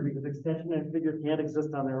and figure, because extension and figure can't exist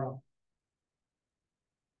on their own.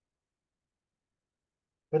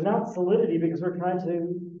 But not solidity, because we're trying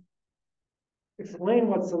to explain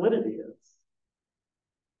what solidity is.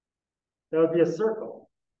 That would be a circle.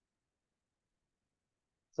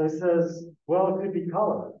 So he says, well, it could be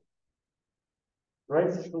color.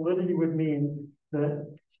 Right? So solidity would mean that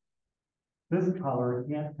this color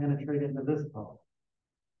can't penetrate into this color.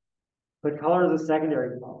 The color is a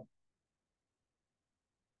secondary color.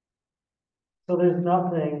 So there's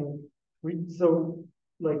nothing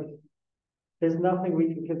there's nothing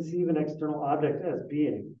we can conceive an external object as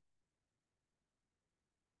being.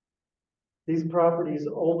 These properties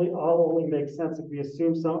only make sense if we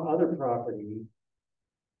assume some other property,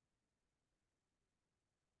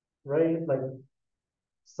 right? Like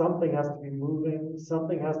something has to be moving,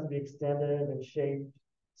 something has to be extended and shaped,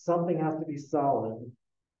 something has to be solid.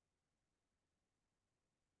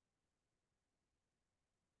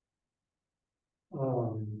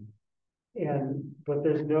 But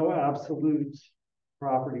there's no absolute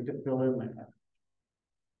property to fill in that.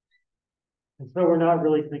 And so we're not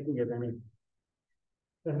really thinking of anything.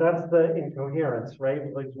 And that's the incoherence,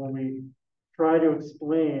 right? Like when we try to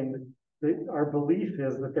explain that our belief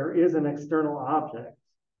is that there is an external object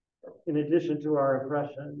in addition to our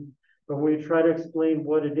impression. But when we try to explain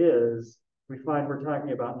what it is, we find we're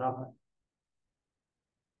talking about nothing.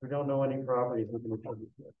 We don't know any properties we can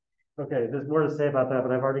attribute to it. Okay, there's more to say about that,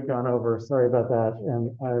 but I've already gone over. Sorry about that. And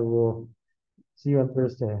I will see you on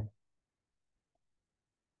Thursday.